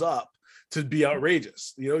shows up to be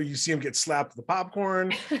outrageous. You see him get slapped with the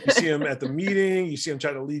popcorn. You see him at the meeting. You see him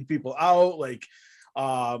try to lead people out. Like,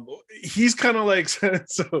 he's kind of like,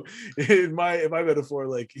 so in my metaphor,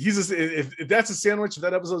 like if that's a sandwich, if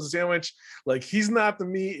that episode's a sandwich, like he's not the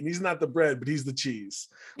meat and he's not the bread, but he's the cheese.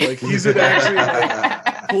 Like he's it actually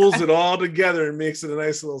like pulls it all together and makes it a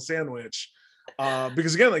nice little sandwich.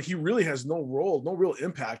 Because again, like he really has no real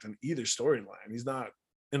impact on either storyline. He's not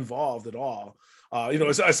involved at all.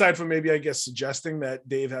 Aside from maybe, I guess, suggesting that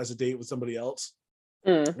Dave has a date with somebody else.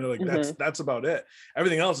 That's about it.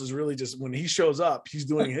 Everything else is really just when he shows up, he's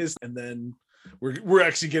doing his, and then we're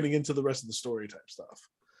actually getting into the rest of the story type stuff.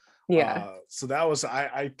 Yeah. So that was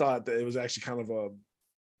I thought that it was actually kind of a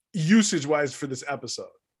usage wise for this episode.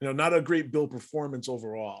 Not a great Bill performance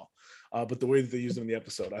overall, but the way that they used him in the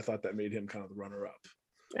episode, I thought that made him kind of the runner up.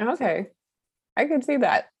 Okay, I could see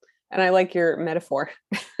that. And I like your metaphor.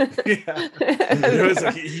 Yeah. It's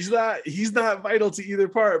like he's not vital to either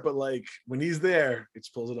part, but like when he's there, it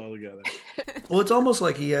pulls it all together. Well, it's almost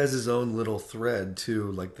like he has his own little thread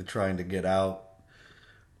too, like the trying to get out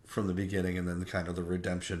from the beginning, and then the kind of the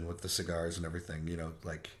redemption with the cigars and everything.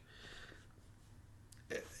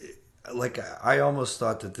 Like I almost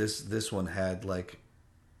thought that this one had like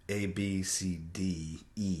A, B, C, D,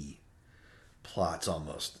 E plots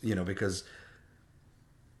almost, because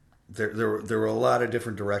there were a lot of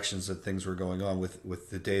different directions that things were going on with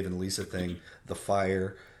the Dave and Lisa thing, the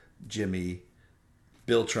fire, Jimmy,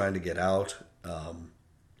 Bill trying to get out, and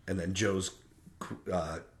then Joe's,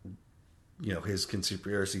 his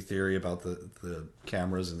conspiracy theory about the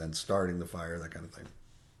cameras and then starting the fire, that kind of thing.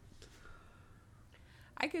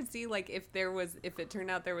 I could see like if it turned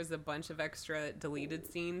out there was a bunch of extra deleted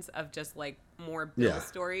scenes of just like more Bill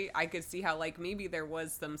story, I could see how like maybe there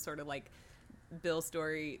was some sort of like Bill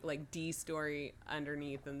story, like D story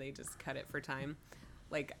underneath, and they just cut it for time.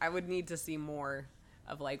 Like I would need to see more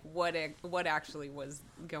of like what actually was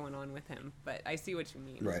going on with him. But I see what you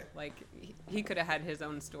mean. Right. Like he could have had his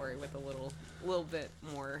own story with a little bit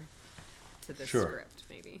more to the Sure. script,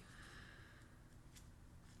 maybe.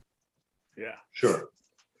 Yeah. Sure.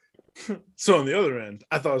 So on the other end,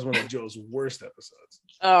 I thought it was one of Joe's worst episodes.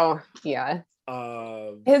 Oh yeah.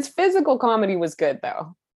 His physical comedy was good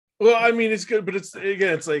though. Well, I mean, it's good, but it's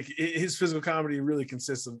like his physical comedy really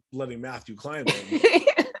consists of letting Matthew climb him,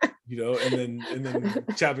 and then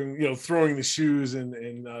chopping, throwing the shoes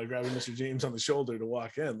and grabbing Mr. James on the shoulder to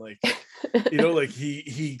walk in, like, like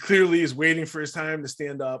he clearly is waiting for his time to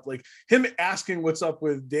stand up, like him asking what's up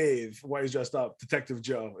with Dave, why he's dressed up, Detective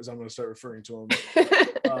Joe, as I'm going to start referring to him,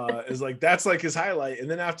 is like that's like his highlight, and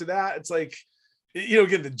then after that, it's like.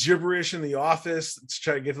 Get the gibberish in the office to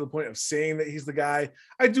try to get to the point of saying that he's the guy.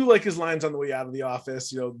 I do like his lines on the way out of the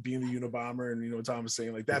office, being the Unabomber, and Tom was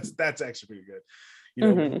saying like that's actually pretty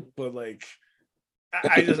good, But like,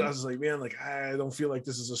 I was like, man, like I don't feel like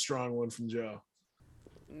this is a strong one from Joe.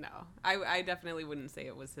 No, I definitely wouldn't say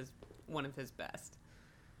it was one of his best.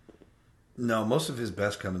 No, most of his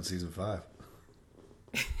best come in season 5.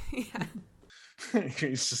 Yeah,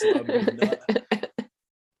 He's just allowed to be nut.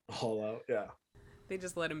 All out, yeah. they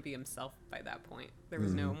just let him be himself by that point. There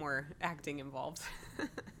was no more acting involved.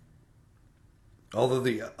 Although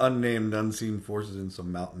the unnamed, unseen forces in some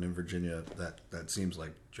mountain in Virginia, that seems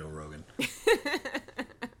like Joe Rogan.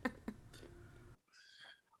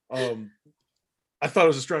 I thought it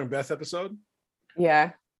was a strong Beth episode.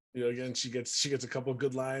 Yeah. Again, she gets a couple of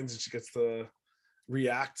good lines, and she gets to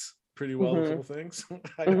react pretty well to a couple things.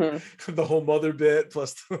 The whole mother bit,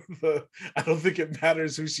 plus the I don't think it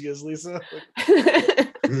matters who she is, Lisa.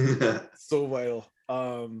 So vital.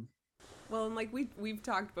 Well, and like we've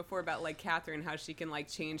talked before about like Catherine, how she can like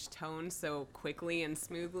change tone so quickly and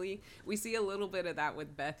smoothly. We see a little bit of that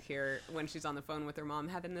with Beth here when she's on the phone with her mom,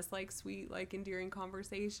 having this like sweet, like endearing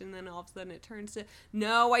conversation. Then all of a sudden it turns to,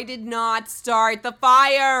 "No, I did not start the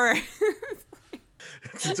fire."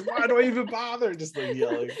 Why do I even bother? Just like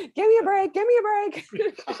yelling. Give me a break. Give me a break.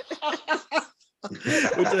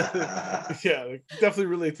 Yeah, like, definitely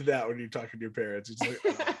relate to that when you're talking to your parents. It's like,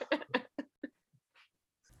 oh.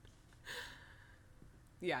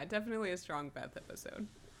 Yeah, definitely a strong Beth episode.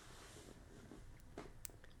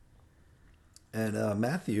 And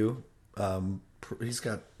Matthew, he's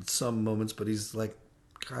got some moments, but he's like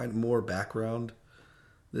kind of more background.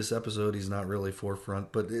 This episode, he's not really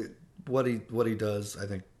forefront, but what he does, I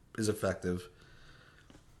think, is effective.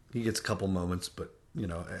 He gets a couple moments, but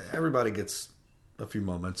everybody gets a few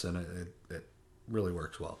moments, and it really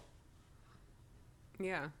works well.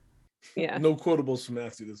 Yeah. Yeah. No quotables from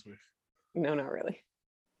Matthew this week. No, not really.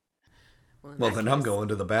 Well, then I'm going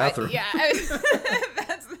to the bathroom.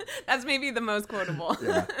 That's maybe the most quotable.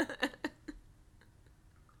 Yeah.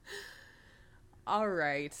 All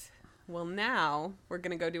right. Well, now we're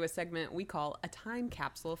going to go do a segment we call A Time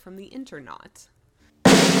Capsule from the Internot.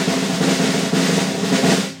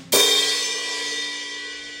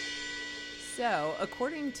 So,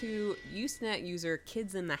 according to Usenet user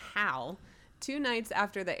Kids in the Howl, 2 nights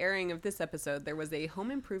after the airing of this episode, there was a home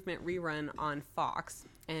improvement rerun on Fox,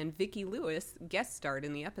 and Vicki Lewis guest starred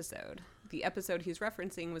in the episode. The episode he's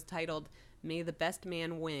referencing was titled May the Best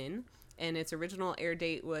Man Win, and its original air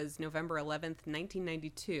date was November 11th,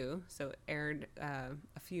 1992, so it aired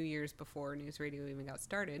a few years before NewsRadio even got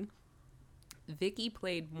started. Vicki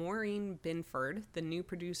played Maureen Binford, the new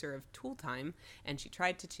producer of Tool Time, and she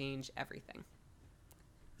tried to change everything.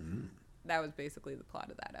 That was basically the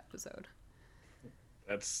plot of that episode.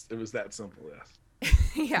 It was that simple, yes.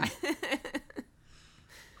 Yeah.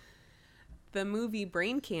 The movie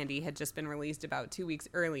Brain Candy had just been released about 2 weeks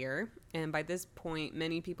earlier, and by this point,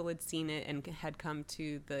 many people had seen it and had come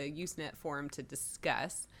to the Usenet forum to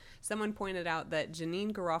discuss. Someone pointed out that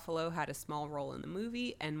Janine Garofalo had a small role in the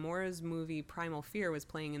movie, and Mora's movie Primal Fear was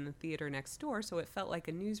playing in the theater next door, so it felt like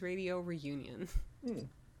a NewsRadio reunion.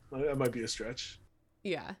 Well, that might be a stretch.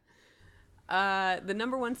 Yeah. The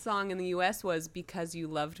number 1 song in the U.S. was Because You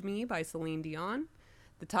Loved Me by Celine Dion.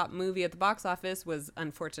 The top movie at the box office was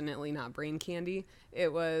unfortunately not Brain Candy.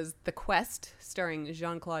 It was The Quest, starring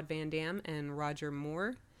Jean-Claude Van Damme and Roger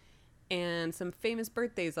Moore. And some famous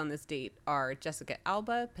birthdays on this date are Jessica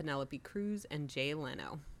Alba, Penelope Cruz, and Jay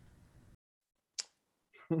Leno.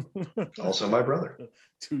 Also my brother.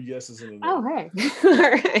 2 yeses and a no. Oh, hey. All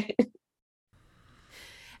right.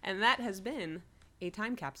 And that has been A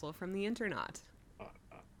Time Capsule from the Internot.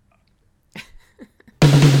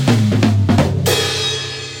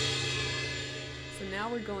 So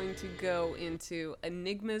now we're going to go into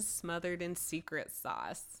enigmas smothered in secret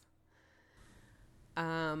sauce.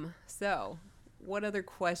 So what other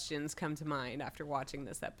questions come to mind after watching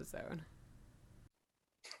this episode?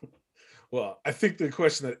 Well, I think the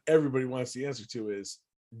question that everybody wants the answer to is,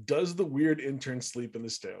 does the weird intern sleep in the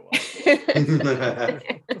stairwell?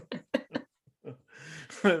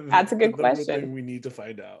 That's a good The question. thing we need to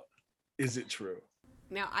find out. Is it true?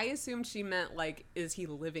 Now, I assumed she meant, like, is he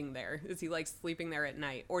living there? Is he, like, sleeping there at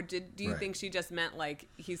night? Or do you think she just meant, like,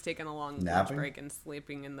 he's taking a long lunch break and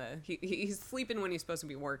sleeping in the... He's sleeping when he's supposed to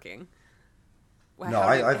be working? No,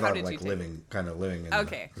 I thought like living in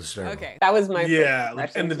the stairwell. Okay. That was my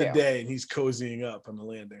like end of the day, and he's cozying up on the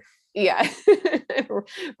landing. Yeah.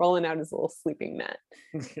 Rolling out his little sleeping mat.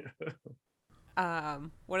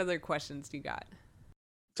 What other questions do you got?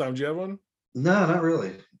 Tom, do you have one? No, not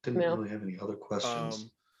really. Didn't really have any other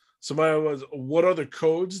questions. So mine was, what other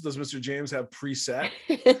codes does Mr. James have preset?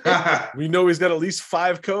 We know he's got at least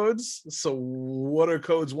 5 codes. So what are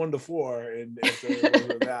codes 1 to 4? And if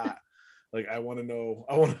they're that, like, I want to know,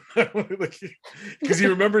 like, because he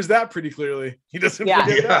remembers that pretty clearly. He doesn't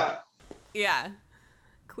forget that. Yeah.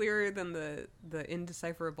 Clearer than the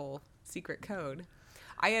indecipherable secret code.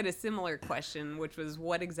 I had a similar question, which was,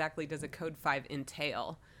 what exactly does a code 5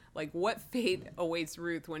 entail? Like, what fate awaits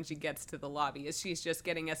Ruth when she gets to the lobby? Is she just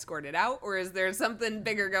getting escorted out, or is there something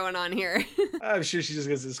bigger going on here? I'm sure she just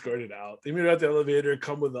gets escorted out. They meet her at the elevator,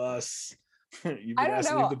 come with us. You've been asked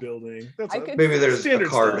to leave the building. Maybe there's a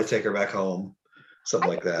car stuff to take her back home. Something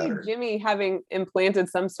like that. Or Jimmy having implanted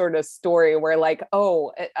some sort of story where, like,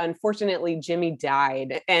 oh, unfortunately Jimmy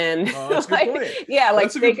died, and that's a good point. Yeah,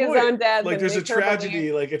 like fake his own death. Like there's a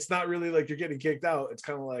tragedy. Like it's not really like you're getting kicked out. It's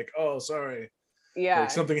kind of like, oh, sorry. Yeah,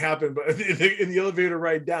 like something happened, but in the elevator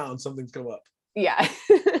ride down, something's come up. Yeah,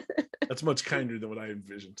 that's much kinder than what I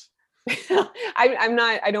envisioned. I'm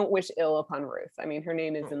not. I don't wish ill upon Ruth. I mean, her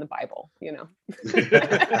name is in the Bible. You know.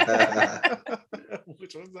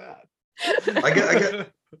 Which was that?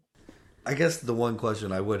 I guess the one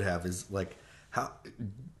question I would have is, like, how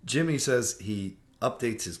Jimmy says he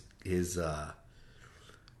updates his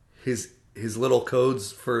little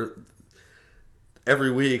codes for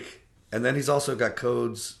every week, and then he's also got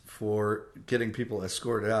codes for getting people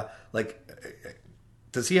escorted out. Like,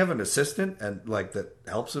 does he have an assistant and like that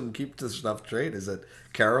helps him keep this stuff straight? Is it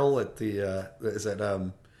Carol at the?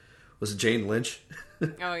 Was it Jane Lynch?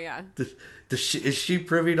 Oh yeah. Is she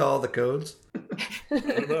privy to all the codes? I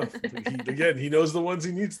don't know. He knows the ones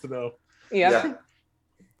he needs to know. Yeah.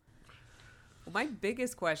 Well, my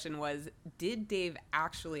biggest question was, did Dave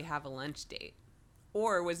actually have a lunch date?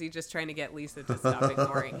 Or was he just trying to get Lisa to stop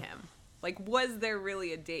ignoring him? Like, was there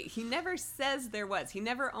really a date? He never says there was. He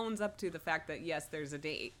never owns up to the fact that, yes, there's a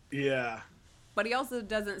date. Yeah. But he also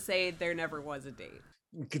doesn't say there never was a date.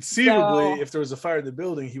 Conceivably, if there was a fire in the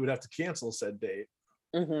building, he would have to cancel said date.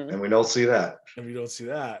 Mm-hmm. And we don't see that. So That's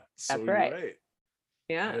you're right.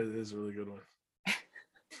 Yeah. It is a really good one.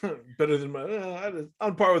 Better than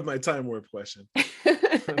on par with my Time Warp question.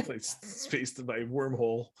 Like spaced in my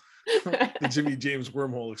wormhole. The Jimmy James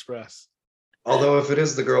Wormhole Express. Although if it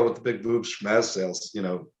is the girl with the big boobs from As Sales, you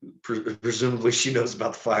know, presumably she knows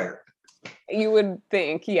about the fire. You would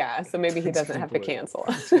think, yeah. So maybe he doesn't have to cancel.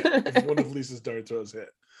 If one of Lisa's dart throws hit.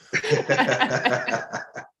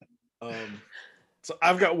 So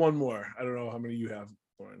I've got one more. I don't know how many you have,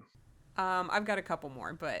 Lauren. I've got a couple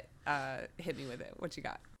more, but hit me with it. What you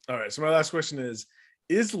got? All right. So my last question is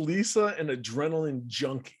Lisa an adrenaline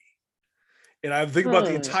junkie? And I think about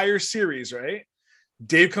the entire series, right?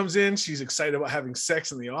 Dave comes in. She's excited about having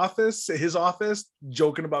sex in the office, his office,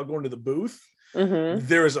 joking about going to the booth. Mm-hmm.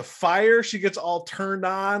 There is a fire. She gets all turned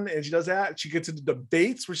on, and she does that. She gets into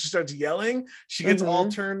debates where she starts yelling. She gets all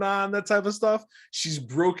turned on, that type of stuff. She's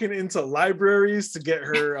broken into libraries to get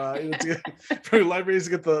her libraries to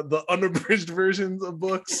get the unabridged versions of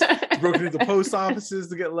books. Broken into post offices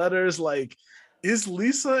to get letters. Like, is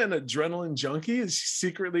Lisa an adrenaline junkie? Is she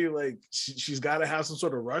secretly like she's got to have some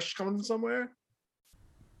sort of rush coming from somewhere?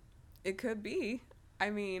 It could be. I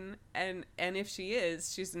mean, and if she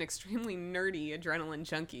is, she's an extremely nerdy adrenaline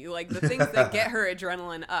junkie. Like, the things that get her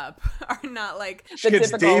adrenaline up are not like she gets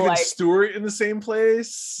typical, Dave and Stewart in the same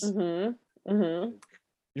place. Mm-hmm. Mm-hmm.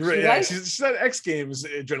 You're right. Yeah, she's not X Games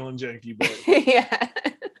adrenaline junkie, but yeah,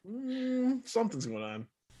 something's going on.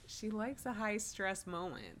 She likes a high stress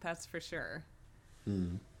moment. That's for sure.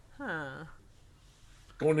 Huh.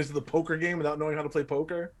 Going into the poker game without knowing how to play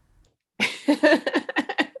poker.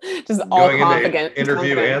 Just all going confident.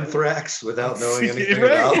 Interview Anthrax without knowing anything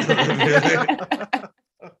about them.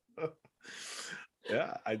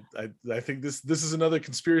 Yeah, I think this is another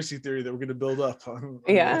conspiracy theory that we're going to build up on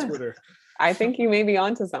Twitter. I think you may be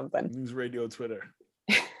onto something. NewsRadio Twitter.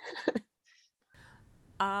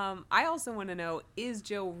 I also want to know, is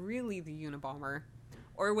Joe really the Unabomber?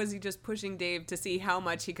 Or was he just pushing Dave to see how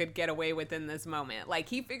much he could get away with in this moment? Like,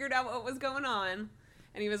 he figured out what was going on,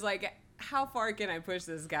 and he was like, how far can I push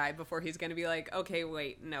this guy before he's going to be like, okay,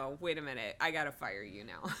 wait a minute, I got to fire you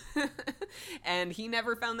now. And he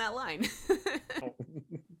never found that line.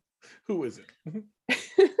 Who is it?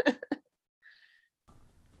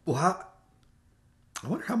 Well, I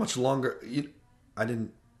wonder how much longer. I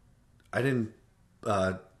didn't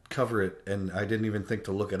cover it, and I didn't even think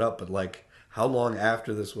to look it up. But like, how long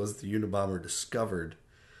after this was the Unabomber discovered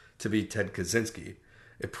to be Ted Kaczynski?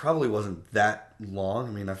 It probably wasn't that long.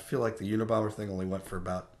 I mean, I feel like the Unabomber thing only went for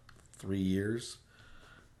about 3 years.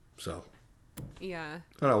 So, yeah,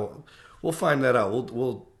 I don't know. We'll find that out.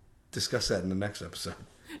 We'll discuss that in the next episode.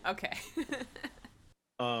 Okay.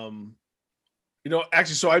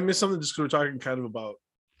 Actually, so I missed something just because we're talking kind of about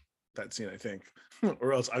that scene, I think,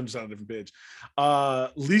 or else I'm just on a different page.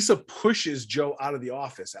 Lisa pushes Joe out of the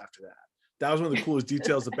office after that. That was one of the coolest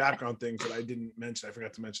details, the background things that I didn't mention. I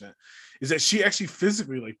forgot to mention it. Is that she actually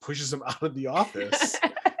physically like pushes him out of the office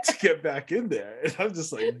to get back in there, and I'm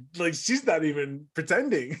just like she's not even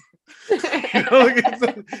pretending.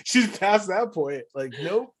 She's past that point. Like,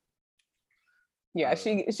 nope. Yeah,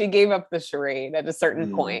 she gave up the charade at a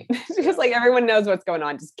certain point. She's like, everyone knows what's going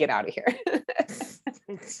on. Just get out of here.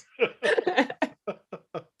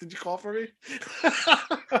 Did you call for me?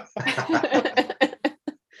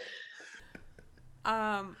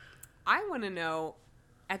 I want to know,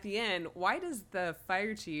 at the end, why does the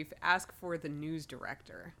fire chief ask for the news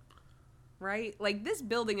director? Right? Like, this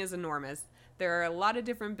building is enormous. There are a lot of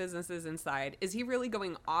different businesses inside. Is he really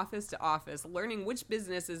going office to office, learning which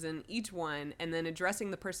business is in each one, and then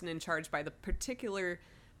addressing the person in charge by the particular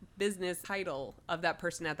business title of that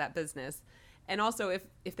person at that business? And also,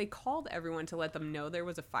 if they called everyone to let them know there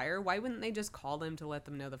was a fire, why wouldn't they just call them to let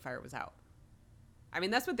them know the fire was out? I mean,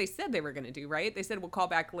 that's what they said they were going to do, right? They said, we'll call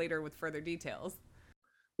back later with further details.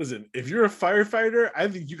 Listen, if you're a firefighter, I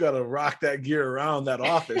think you got to rock that gear around that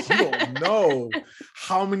office. You don't know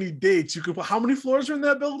how many dates you could put. How many floors are in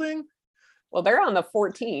that building? Well, they're on the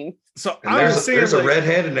 14th. So there's a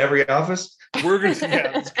redhead in every office. We're going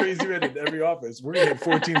to, it's crazy redhead in every office. We're going to hit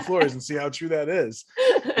 14 floors and see how true that is.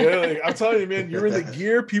 I'm telling you, man, you're in the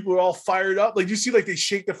gear. People are all fired up. Like, you see, like, they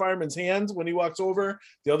shake the fireman's hands when he walks over.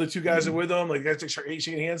 The other two guys are with him. Like, guys start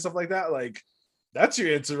shaking hands, stuff like that. Like, that's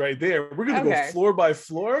your answer right there. We're going to go floor by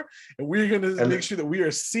floor, and we're going to make sure that we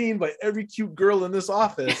are seen by every cute girl in this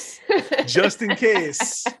office, just in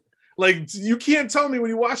case. Like, you can't tell me when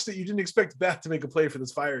you watched it, you didn't expect Beth to make a play for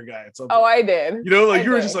this fire guy at some point. Oh, I did. You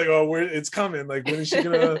were just like, oh, it's coming. Like, when is she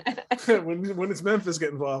gonna? when is Memphis get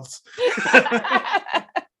involved?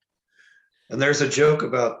 And there's a joke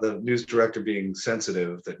about the news director being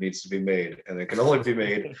sensitive that needs to be made, and it can only be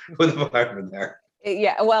made with a fireman there.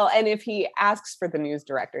 Yeah, well, and if he asks for the news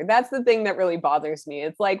director, that's the thing that really bothers me.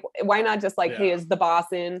 It's like, why not just like, hey, is the boss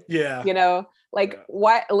in? Yeah.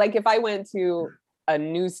 Why? Like, if I went to a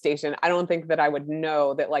news station, I don't think that I would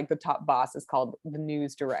know that like the top boss is called the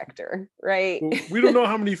news director, right? We don't know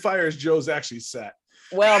how many fires Joe's actually set.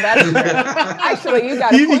 Well, that's true. Actually, you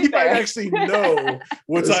got a point he there. might actually know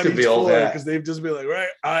what's on each floor, because they've just been like,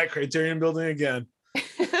 all right, Criterion building again.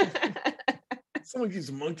 Someone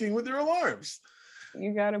keeps monkeying with their alarms.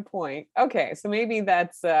 You got a point. Okay, so maybe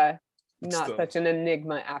that's not such an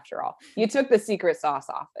enigma after all. You took the secret sauce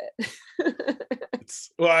off it.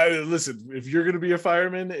 Listen, if you're going to be a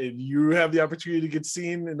fireman and you have the opportunity to get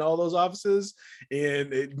seen in all those offices,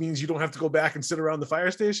 and it means you don't have to go back and sit around the fire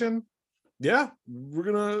station, yeah, we're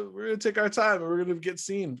gonna take our time and we're gonna get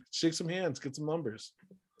seen, shake some hands, get some numbers.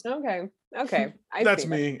 Okay. That's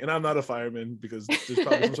me, and I'm not a fireman, because there's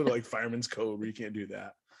probably some sort of like fireman's code where you can't do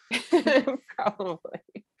that. Probably.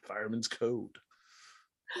 Fireman's code.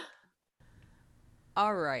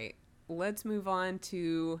 All right, let's move on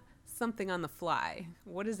to something on the fly.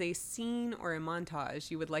 What is a scene or a montage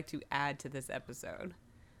you would like to add to this episode?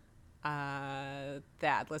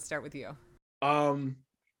 Let's start with you.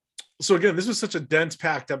 So again, this was such a dense,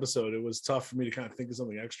 packed episode. It was tough for me to kind of think of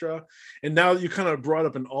something extra. And now that you kind of brought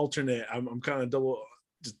up an alternate, I'm kind of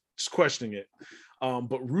just questioning it.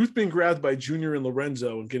 But Ruth being grabbed by Junior and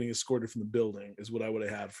Lorenzo and getting escorted from the building is what I would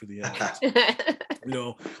have had for the end.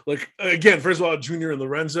 Like, again, first of all, Junior and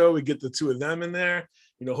Lorenzo, we get the two of them in there.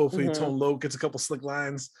 Hopefully Tone Loc gets a couple slick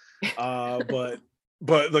lines. But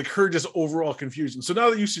like her just overall confusion. So now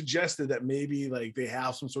that you suggested that maybe like they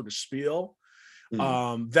have some sort of spiel,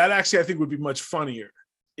 that actually I think would be much funnier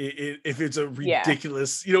if it's a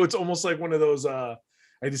ridiculous, it's almost like one of those I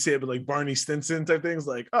just say it, but like Barney Stinson type things,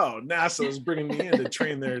 like, oh, NASA is bringing me in to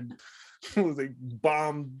train their like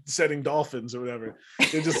bomb setting dolphins or whatever.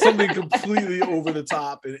 It's just something completely over the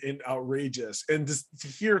top and outrageous. And just to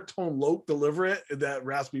hear Tone Loc deliver it in that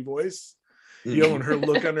raspy voice, and her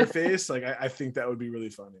look on her face, like I think that would be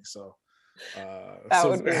really funny. So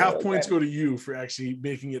so half points go to you for actually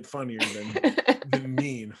making it funnier than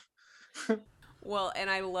mean. Well, and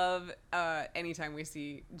I love anytime we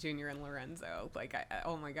see Junior and Lorenzo. Like,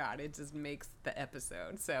 oh my God, it just makes the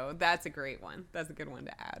episode. So that's a great one. That's a good one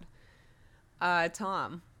to add.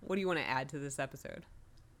 Tom, what do you want to add to this episode?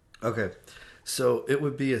 Okay, so it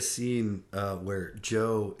would be a scene where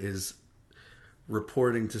Joe is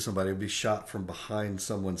reporting to somebody. It would be shot from behind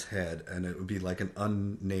someone's head, and it would be like an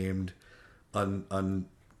unnamed,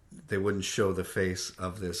 they wouldn't show the face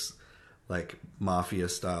of this like mafia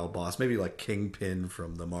style boss, maybe like Kingpin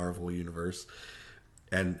from the Marvel universe.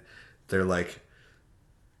 And they're like,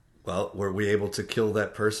 well, were we able to kill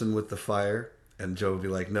that person with the fire? And Joe would be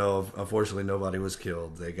like, no, unfortunately nobody was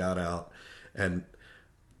killed. They got out. And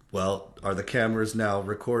well, are the cameras now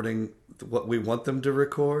recording what we want them to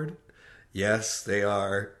record? Yes, they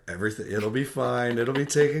are. Everything, it'll be fine. It'll be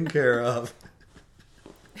taken care of.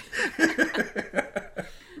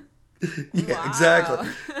 Yeah, wow. Exactly.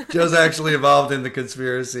 Joe's actually involved in the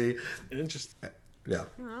conspiracy. Interesting. Yeah.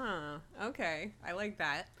 Okay. I like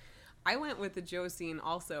that. I went with the Joe scene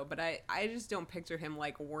also, but I just don't picture him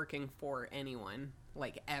like working for anyone,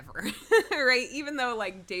 like ever. Right? Even though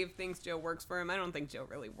like Dave thinks Joe works for him, I don't think Joe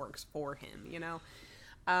really works for him, you know?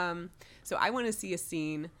 So I want to see a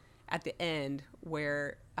scene at the end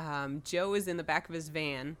where Joe is in the back of his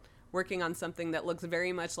van working on something that looks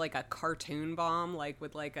very much like a cartoon bomb, like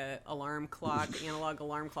with like a alarm clock, analog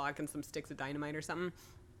alarm clock, and some sticks of dynamite or something.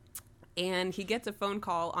 And he gets a phone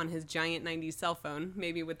call on his giant 90s cell phone,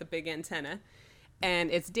 maybe with the big antenna. And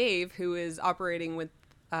it's Dave, who is operating with,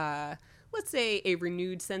 let's say, a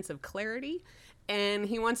renewed sense of clarity. And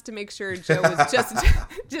he wants to make sure Joe is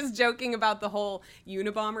just joking about the whole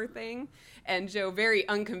Unabomber thing. And Joe very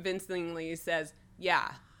unconvincingly says,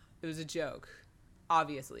 yeah, it was a joke.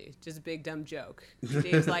 Obviously, just a big dumb joke.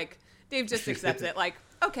 Dave just accepts it. Like,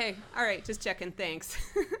 okay, all right, just checking, thanks.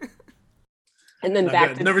 And then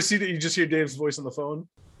never see that. You just hear Dave's voice on the phone.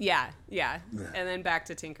 Yeah, and then back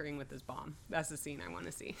to tinkering with his bomb. That's the scene I want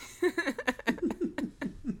to see.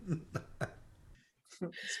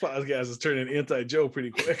 This podcast is turning anti-Joe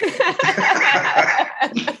pretty quick.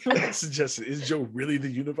 Suggested, is Joe really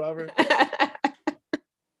the Unabomber?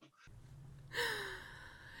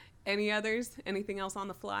 Any others? Anything else on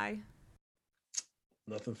the fly?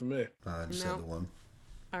 Nothing for me. I just had the one.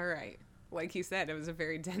 All right. Like you said, it was a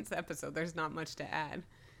very dense episode. There's not much to add.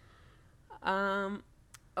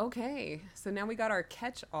 Okay. So now we got our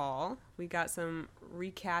catch-all. We got some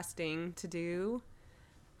recasting to do.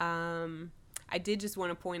 I did just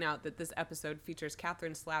want to point out that this episode features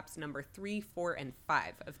Catherine Slapp's number 3, 4, and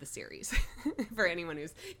 5 of the series. For anyone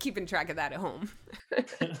who's keeping track of that at home.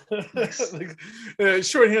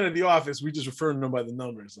 Shorthand of The Office, we just refer to them by the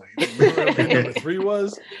numbers. Like, remember what number 3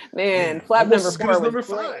 was? Man, Flap number 4 was number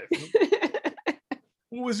 5.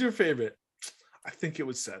 What was your favorite? I think it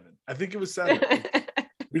was 7.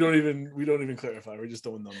 We don't even clarify. We're just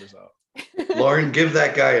throwing numbers out. Lauren, give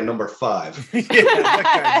that guy a number 5. Yeah, that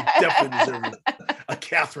guy definitely deserves a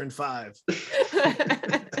Catherine 5.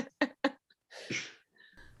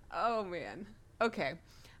 Oh man. Okay.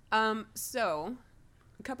 So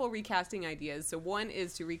a couple recasting ideas. So one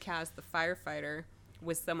is to recast the firefighter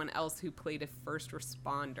with someone else who played a first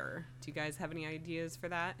responder. Do you guys have any ideas for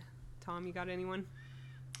that? Tom, you got anyone?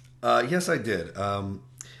 Yes, I did.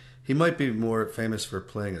 He might be more famous for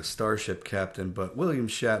playing a starship captain, but William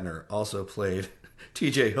Shatner also played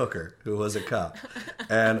T.J. Hooker, who was a cop.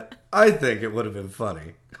 And I think it would have been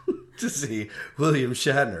funny to see William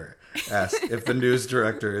Shatner ask if the news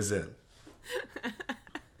director is in.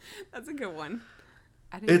 That's a good one.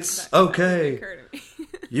 It's okay.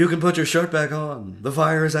 You can put your shirt back on. The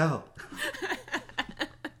fire is out.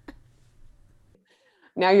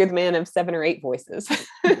 Now you're the man of 7 or 8 voices.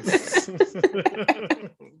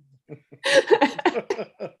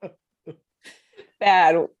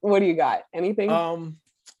 Bad. What do you got? Anything?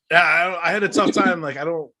 Yeah, I had a tough time. Like I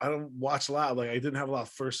don't watch a lot. Like I didn't have a lot of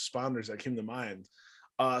first responders that came to mind.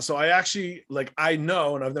 So I actually I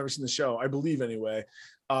know, and I've never seen the show. I believe anyway.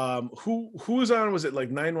 Who was on? Was it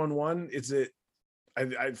like 911? Is it?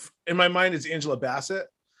 I in my mind it's Angela Bassett,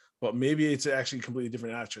 but maybe it's actually a completely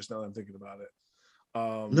different actress now that I'm thinking about it.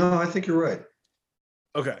 No, I think you're right.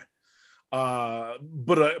 Okay.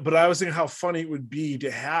 But I was thinking how funny it would be to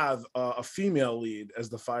have a female lead as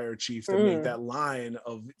the fire chief to make that line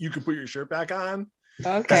of "you can put your shirt back on."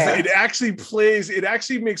 Okay. It actually plays. It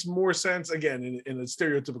actually makes more sense again in a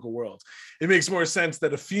stereotypical world. It makes more sense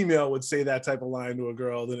that a female would say that type of line to a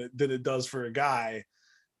girl than it does for a guy.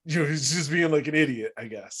 He's just being like an idiot, I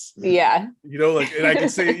guess. Yeah. Like, and I could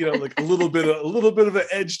say, like a little bit of an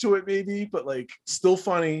edge to it, maybe, but like still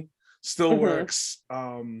funny, still works.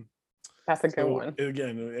 That's a good one.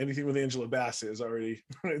 Again, anything with Angela Bassett is already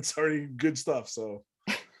it's already good stuff. So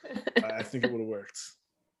I think it would have worked.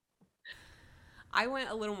 I went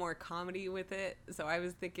a little more comedy with it, so I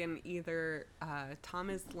was thinking either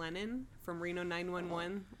Thomas Lennon from Reno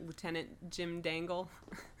 911, Lieutenant Jim Dangle,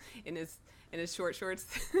 in his short shorts,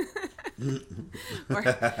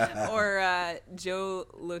 or Joe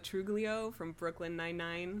Lotruglio from Brooklyn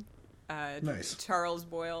Nine-Nine, nice. Charles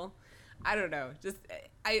Boyle. I don't know. Just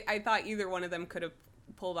I thought either one of them could have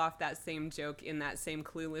pulled off that same joke in that same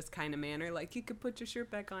clueless kind of manner, like, you could put your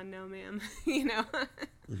shirt back on now, ma'am.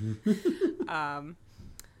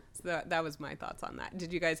 So that was my thoughts on that.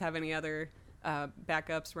 Did you guys have any other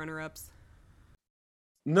backups, runner-ups?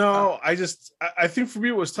 No, I think for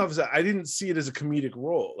me what was tough is that I didn't see it as a comedic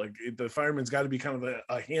role. Like the fireman's got to be kind of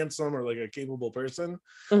a handsome or like a capable person.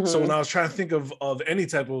 So when I was trying to think of any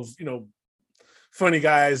type of funny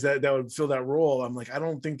guys that would fill that role, I'm like, I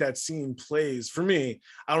don't think that scene plays for me.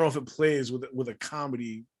 I don't know if it plays with a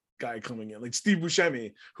comedy guy coming in, like Steve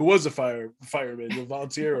Buscemi, who was a fireman, a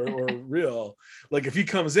volunteer or real. Like if he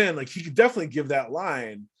comes in, like he could definitely give that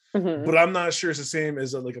line, but I'm not sure it's the same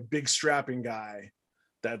as a big strapping guy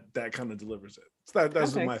that kind of delivers it. So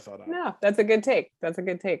that's my thought on it. No, that's a good take.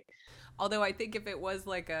 Although I think if it was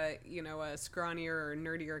like a scrawnier or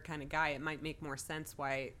nerdier kind of guy, it might make more sense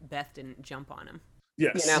why Beth didn't jump on him.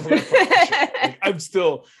 Yes, like, I'm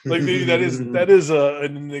still like, maybe that is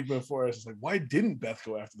an enigma for us. It's like, why didn't Beth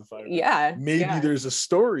go after the fireman? Yeah, maybe there's a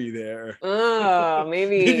story there. Oh,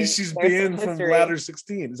 maybe she's banned from Ladder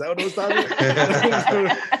 16. Is that what it was talking?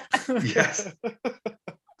 Yes.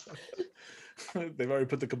 They've already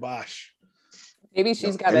put the kibosh. Maybe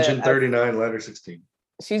she's got Engine 39, Ladder 16.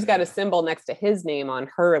 She's got a symbol next to his name on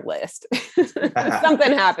her list.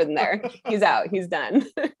 Something happened there. He's out. He's done.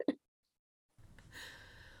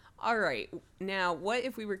 All right. Now, what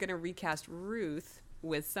if we were going to recast Ruth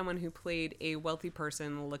with someone who played a wealthy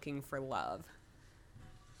person looking for love?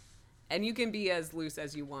 And you can be as loose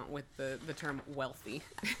as you want with the term wealthy.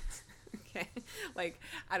 Okay. Like,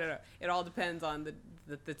 I don't know. It all depends on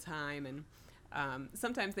the time, and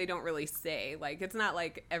sometimes they don't really say. Like, it's not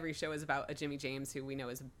like every show is about a Jimmy James who we know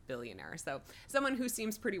is a billionaire. So someone who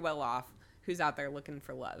seems pretty well off, who's out there looking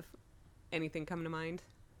for love. Anything come to mind,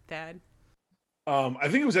 Dad? I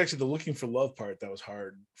think it was actually the looking for love part that was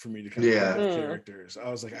hard for me to kind of think of characters. I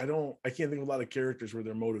was like, I can't think of a lot of characters where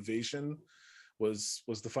their motivation was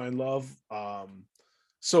to find love.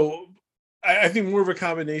 So I think more of a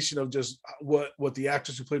combination of just what the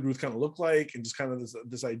actress who played Ruth kind of looked like, and just kind of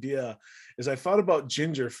this idea is I thought about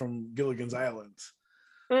Ginger from Gilligan's Island,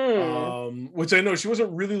 which I know she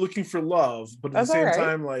wasn't really looking for love, but at the same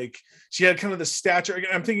time, like she had kind of the stature.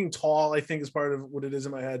 I'm thinking tall, I think is part of what it is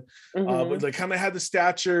in my head, but like kind of had the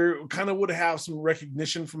stature, kind of would have some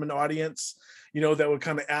recognition from an audience, that would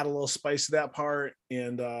kind of add a little spice to that part.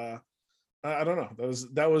 And I don't know,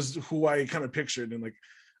 that was who I kind of pictured. And like,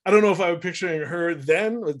 I don't know if I was picturing her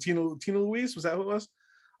then with Tina Louise. Was that who it was?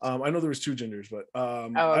 I know there was two Gingers, but I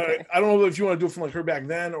don't know if you want to do it from like her back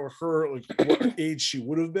then or her like what age she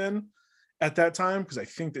would have been at that time, because I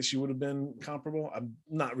think that she would have been comparable. I'm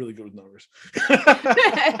not really good with numbers,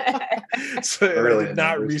 so I did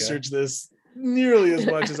not research this nearly as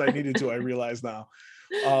much as I needed to. I realize now,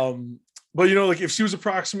 but like if she was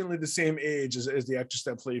approximately the same age as the actress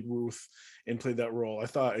that played Ruth and played that role, I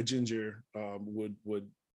thought a Ginger would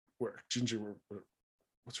work. Ginger,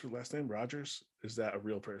 what's her last name? Rogers? Is that a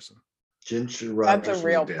real person? Ginger Rogers. That's a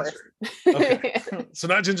real person. Okay. So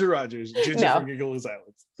not Ginger Rogers, Ginger from Gilligan's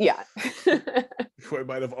Island. Yeah. Who I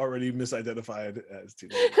might have already misidentified as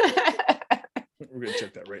Tina. We're going to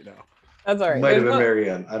check that right now. That's all right. Might have been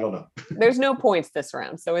Marianne. I don't know. There's no points this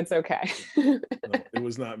round, so it's okay. No, it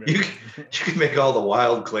was not Marianne. You can make all the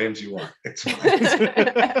wild claims you want. It's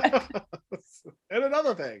fine. And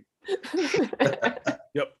another thing.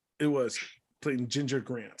 Yep, it was playing Ginger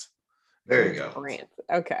Grant. There you go. Grant.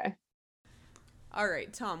 Okay. All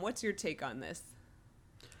right, Tom, what's your take on this?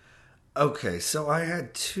 Okay, so I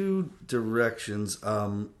had two directions.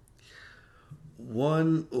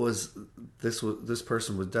 One was this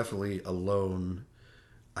person was definitely alone.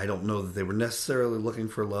 I don't know that they were necessarily looking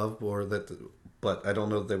for love, but I don't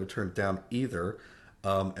know that they would turn it down either.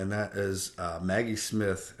 And that is Maggie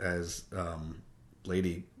Smith as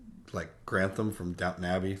Lady like Grantham from Downton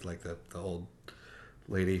Abbey, like the old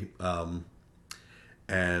lady.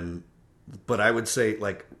 But I would say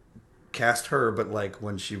like cast her, but like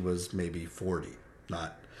when she was maybe 40,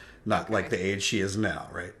 not like the age she is now,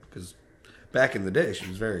 right? Because back in the day, she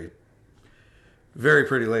was very, very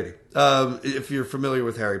pretty lady. If you're familiar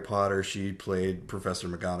with Harry Potter, she played Professor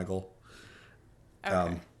McGonagall.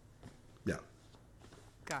 Okay. Yeah.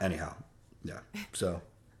 Got Anyhow, yeah. So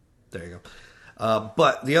there you go.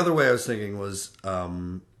 But the other way I was thinking was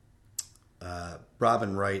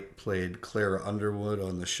Robin Wright played Clara Underwood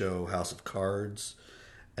on the show House of Cards,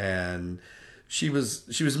 and she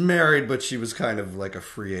was married, but she was kind of like a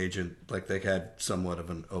free agent. Like they had somewhat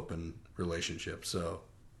of an open relationship. So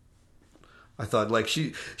I thought like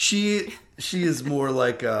she is more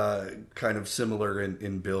like kind of similar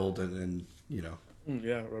in build and you know.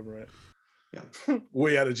 Yeah, Robin Wright. Yeah.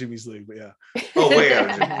 Way out of Jimmy's league, but yeah. Oh, way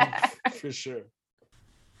out of Jimmy. For sure.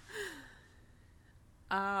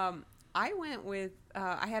 I went with,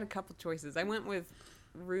 I had a couple choices. I went with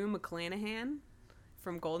Rue McClanahan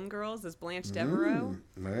from Golden Girls as Blanche Devereaux.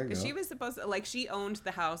 Because she was supposed to, like, she owned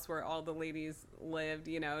the house where all the ladies lived,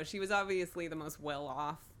 you know. She was obviously the most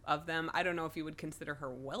well-off of them. I don't know if you would consider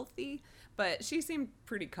her wealthy, but she seemed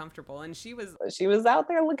pretty comfortable. And she was out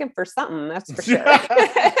there looking for something, that's for sure.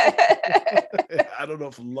 I don't know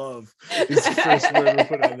if love is the first word we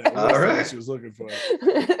put on that. All right. She was looking for.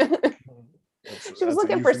 She was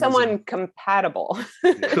looking for someone compatible.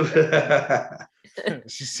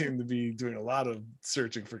 She seemed to be doing a lot of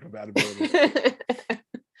searching for compatibility.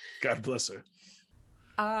 God bless her.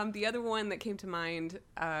 The other one that came to mind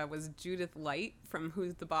was Judith Light from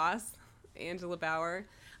Who's the Boss, Angela Bauer.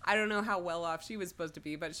 I don't know how well off she was supposed to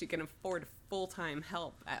be, but she can afford full-time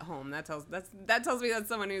help at home. That tells me that's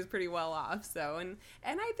someone who's pretty well off. So, and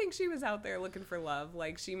I think she was out there looking for love.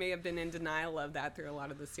 Like, she may have been in denial of that through a lot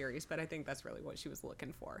of the series, but I think that's really what she was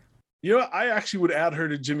looking for. You know, I actually would add her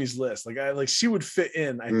to Jimmy's list. She would fit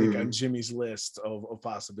in, I think, on Jimmy's list of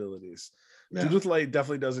possibilities. Yeah. Judith Light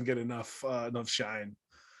definitely doesn't get enough shine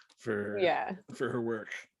for her work.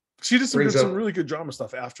 She did some really good drama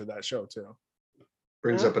stuff after that show too.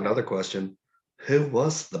 Brings up another question. Who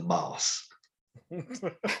was the boss? I'm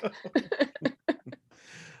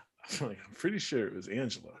pretty sure it was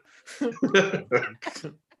Angela.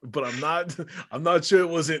 But I'm not sure it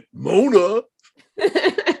wasn't Mona.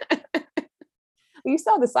 You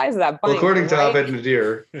saw the size of that bike. According to right? Abed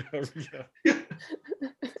Nadir.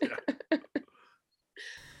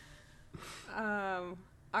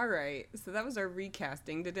 All right. So that was our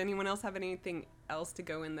recasting. Did anyone else have anything else to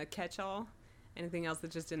go in the catch-all? Anything else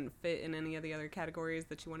that just didn't fit in any of the other categories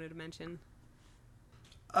that you wanted to mention?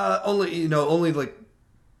 Only the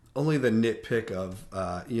nitpick of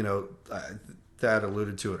Thad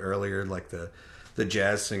alluded to it earlier, like the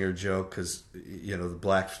jazz singer joke, because the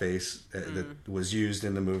blackface that was used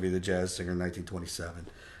in the movie The Jazz Singer in 1927.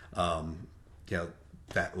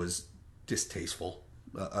 That was distasteful.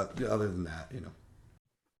 Other than that,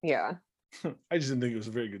 Yeah. I just didn't think it was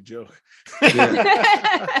a very good joke.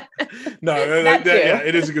 Yeah.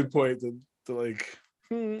 It is a good point to like,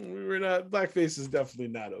 we're not, blackface is definitely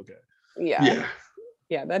not okay. Yeah,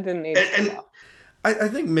 that didn't age well. I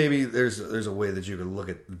think maybe there's a way that you could look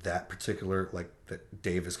at that particular, like, that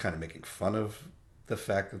Dave is kind of making fun of the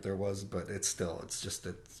fact that there was, but it's better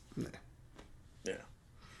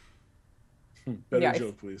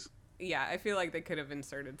joke, please. Yeah, I feel like they could have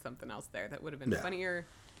inserted something else there that would have been funnier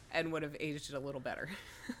and would have aged it a little better.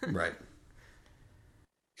 Right.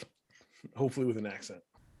 Hopefully with an accent.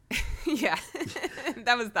 Yeah.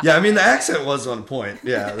 That was the I mean, the accent was on point.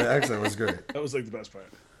 Yeah, the accent was great. That was like the best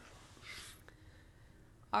part.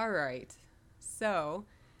 All right. So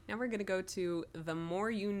now we're going to go to The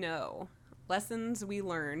More You Know. Lessons we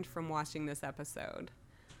learned from watching this episode.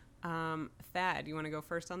 Thad, you want to go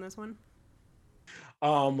first on this one?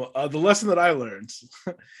 The lesson that I learned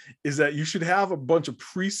is that you should have a bunch of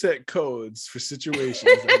preset codes for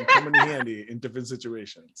situations that can come in handy in different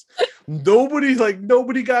situations.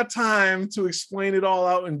 Nobody got time to explain it all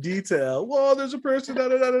out in detail. Well, there's a person,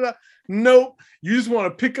 Nope. You just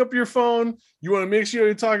want to pick up your phone. You want to make sure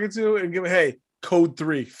you're talking to and give hey, code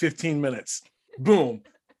 3, 15 minutes. Boom.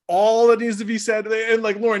 All that needs to be said. And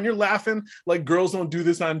like, Lauren, you're laughing like girls don't do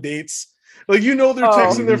this on dates. Like, they're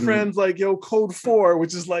texting their friends like, yo, code 4,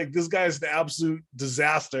 which is like, this guy's an absolute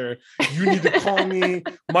disaster. You need to call me.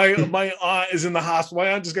 My aunt is in the hospital. My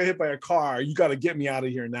aunt just got hit by a car. You got to get me out of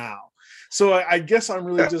here now. So I guess I'm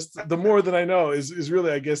really just, the more that I know is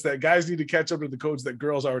really, I guess, that guys need to catch up to the codes that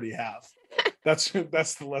girls already have. That's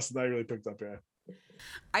the lesson I really picked up here.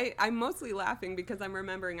 I'm mostly laughing because I'm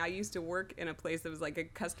remembering I used to work in a place that was like a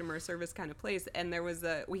customer service kind of place, and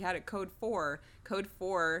we had a code 4. Code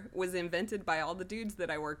 4 was invented by all the dudes that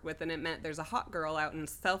I worked with, and it meant there's a hot girl out in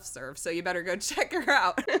self-serve, so you better go check her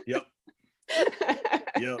out. Yep.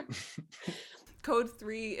 Code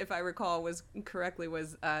 3, if I recall correctly,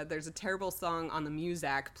 was there's a terrible song on the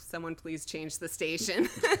Muzak. Someone please change the station.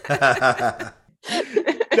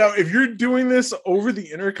 Now, if you're doing this over the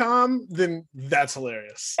intercom, then that's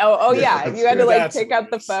hilarious. Oh yeah. If you had to like pick up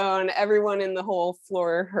the hilarious. phone, everyone in the whole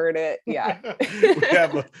floor heard it. Yeah.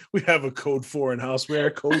 we have a code 4 in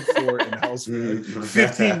houseware, code 4 in houseware.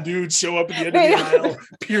 15 dudes show up at the end of the aisle,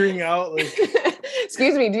 peering out like,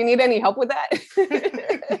 excuse me, do you need any help with that?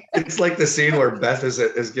 It's like the scene where Beth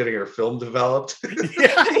is getting her film developed.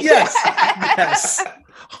 yeah, yes.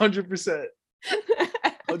 100%.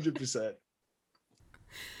 100%.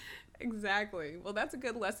 Exactly. Well, that's a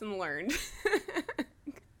good lesson learned.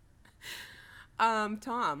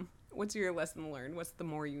 Tom, what's your lesson learned? What's the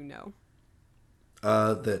more you know?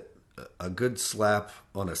 That a good slap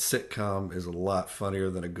on a sitcom is a lot funnier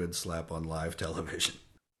than a good slap on live television.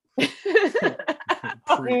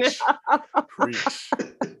 Preach. No. Preach.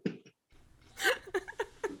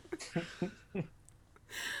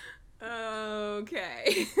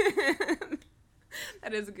 Okay.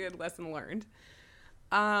 That is a good lesson learned.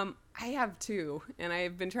 I have 2, and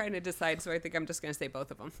I've been trying to decide, so I think I'm just going to say both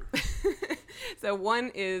of them. So one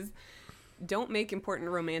is, don't make important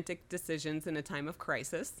romantic decisions in a time of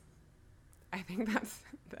crisis. I think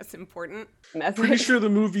that's important. Pretty sure the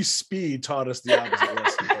movie Speed taught us the opposite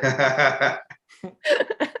lesson.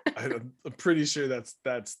 I'm pretty sure that's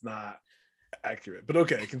not accurate, but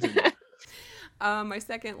okay, continue. My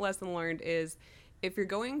second lesson learned is, if you're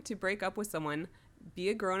going to break up with someone, be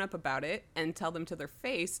a grown-up about it and tell them to their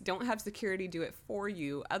face. Don't have security do it for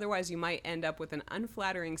you. Otherwise, you might end up with an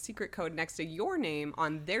unflattering secret code next to your name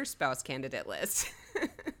on their spouse candidate list.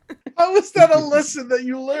 How is that a lesson that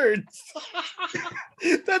you learned?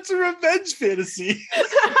 That's a revenge fantasy.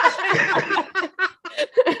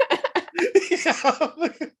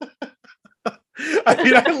 I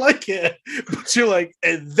mean, I like it, but you're like,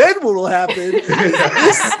 and then what will happen is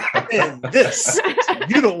this and this.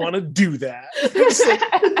 You don't want to do that. It's like,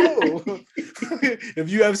 no. If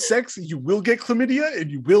you have sex, you will get chlamydia and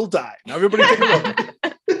you will die. Now everybody take a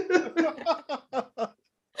look.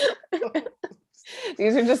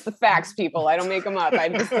 These are just the facts, people. I don't make them up.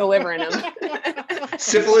 I'm just delivering them.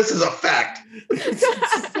 Syphilis is a fact.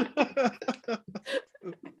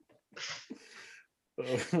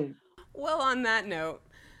 Well, on that note,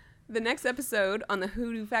 the next episode on the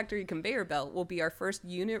Hoodoo Factory conveyor belt will be our first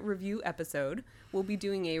unit review episode. We'll be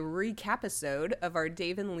doing a recap-episode of our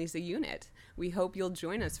Dave and Lisa unit. We hope you'll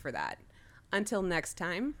join us for that. Until next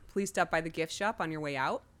time, please stop by the gift shop on your way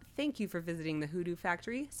out. Thank you for visiting the Hoodoo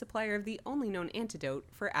Factory, supplier of the only known antidote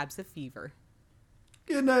for ABSA fever.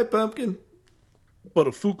 Good night, Pumpkin. But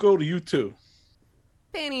a Fuko to you too.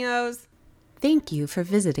 Pantyhose! Thank you for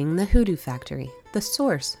visiting the Hoodoo Factory, the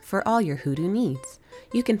source for all your hoodoo needs.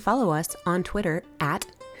 You can follow us on Twitter at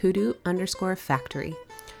hoodoo_factory.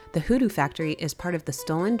 The Hoodoo Factory is part of the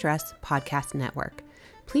Stolen Dress Podcast Network.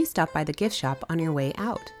 Please stop by the gift shop on your way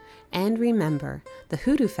out. And remember, the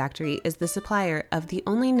Hoodoo Factory is the supplier of the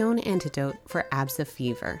only known antidote for ABSA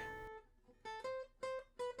fever.